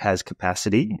think, has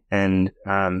capacity. And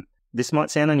this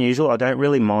might sound unusual. I don't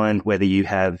really mind whether you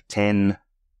have 10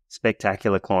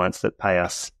 spectacular clients that pay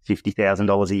us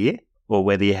 $50,000 a year, or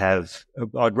whether you have,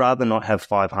 I'd rather not have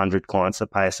 500 clients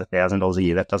that pay us $1,000 a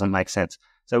year. That doesn't make sense.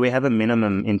 So we have a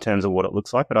minimum in terms of what it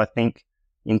looks like. But I think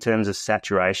in terms of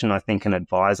saturation, I think an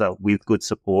advisor with good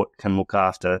support can look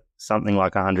after something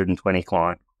like 120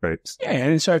 client groups. Yeah,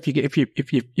 and so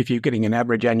if you're getting an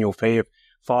average annual fee of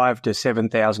 $5,000 to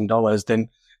 $7,000,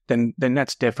 then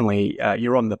that's definitely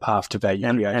you're on the path to value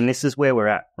creation. And this is where we're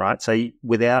at, right? So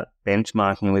without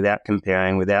benchmarking, without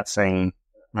comparing, without seeing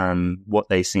what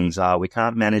these things are, we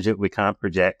can't manage it, we can't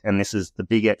project. And this is the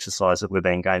big exercise that we've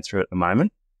been going through at the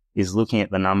moment, is looking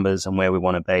at the numbers and where we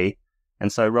want to be.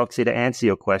 And so, Roxy, to answer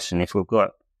your question, if we've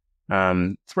got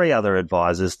 3 other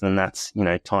advisors, then that's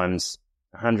times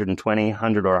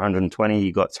 100 or 120,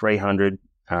 you got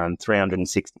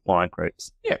 360 client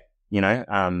groups. Yeah.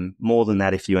 More than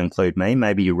that if you include me.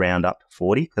 Maybe you round up to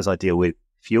 40 because I deal with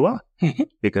fewer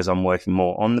because I'm working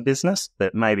more on the business.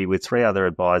 But maybe with 3 other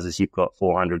advisors, you've got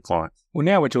 400 clients. Well,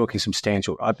 now we're talking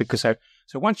substantial, right? Because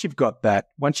so once you've got that,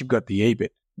 once you've got the EBIT,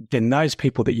 then those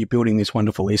people that you're building this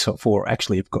wonderful ESOP for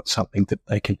actually have got something that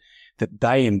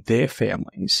they and their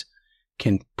families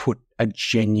can put a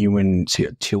genuine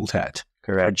tilt at.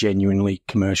 Correct. For a genuinely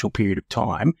commercial period of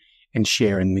time and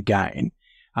share in the gain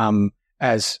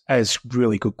as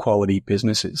really good quality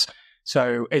businesses.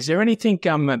 So is there anything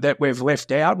that we've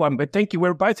left out? But thank you.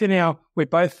 We're both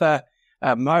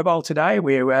mobile today.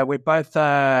 We're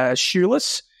both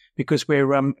shoeless because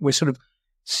we're sort of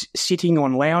sitting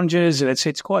on lounges, and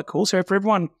it's quite cool. So for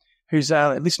everyone who's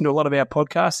listened to a lot of our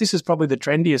podcasts, this is probably the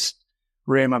trendiest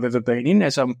room I've ever been in.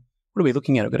 What are we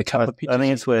looking at? I've got a couple of pictures. I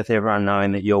think it's worth everyone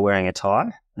knowing that you're wearing a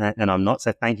tie, and I'm not.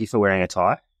 So thank you for wearing a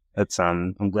tie.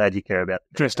 I'm glad you care about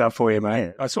dressed up for you,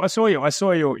 mate. Yeah. I saw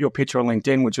your picture on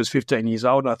LinkedIn, which was 15 years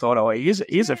old, and I thought,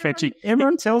 here's a fetching.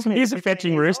 Everyone tells me here's a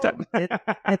fetching rooster.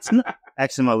 It's not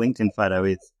actually my LinkedIn photo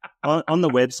is on the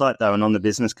website though, and on the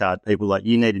business card, people are like,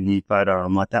 you need a new photo.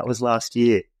 I'm like, that was last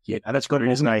year. Yeah, that's good.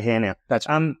 There's no hair now.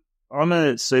 I'm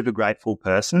a super grateful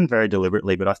person, very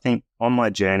deliberately, but I think on my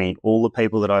journey, all the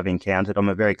people that I've encountered, I'm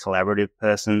a very collaborative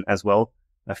person as well.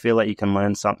 I feel like you can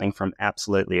learn something from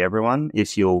absolutely everyone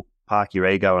if you'll park your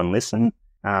ego and listen.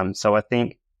 So I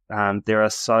think there are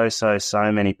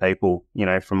so many people,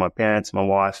 from my parents, my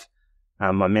wife,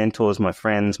 my mentors, my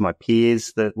friends, my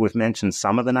peers, that we've mentioned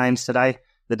some of the names today.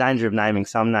 The danger of naming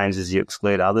some names is you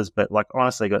exclude others, but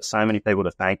honestly, got so many people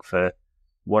to thank for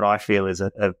what I feel is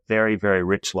a very, very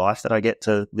rich life that I get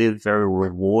to live, very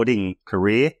rewarding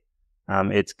career.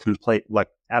 It's complete,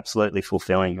 absolutely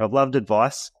fulfilling. I've loved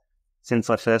advice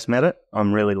since I first met it.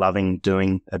 I'm really loving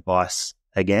doing advice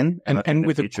again. And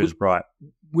with the future is bright.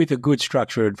 With a good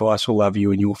structure, advice will love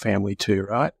you and your family too,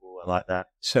 right? Ooh, I like that.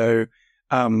 So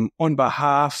on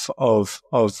behalf of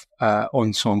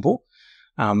Ensombl,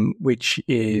 which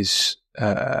is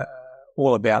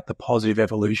all about the positive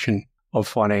evolution of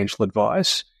financial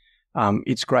advice,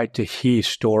 it's great to hear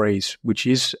stories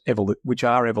which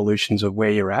are evolutions of where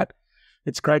you're at.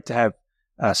 It's great to have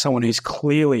someone who's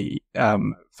clearly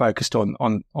focused on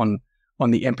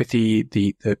the empathy,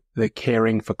 the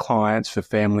caring for clients, for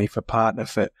family, for partner,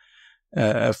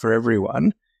 for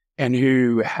everyone, and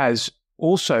who has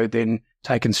also then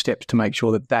taken steps to make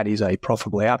sure that is a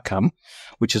profitable outcome,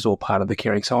 which is all part of the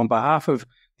caring. So on behalf of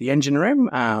the Engine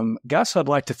Room, Gus, I'd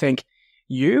like to thank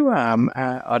you.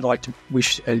 I'd like to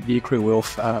wish the ACru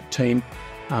Wealth team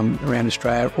around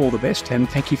Australia all the best, and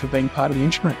thank you for being part of the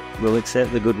Engine Room. We'll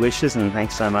accept the good wishes, and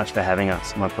thanks so much for having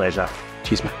us. My pleasure.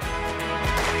 Cheers, mate.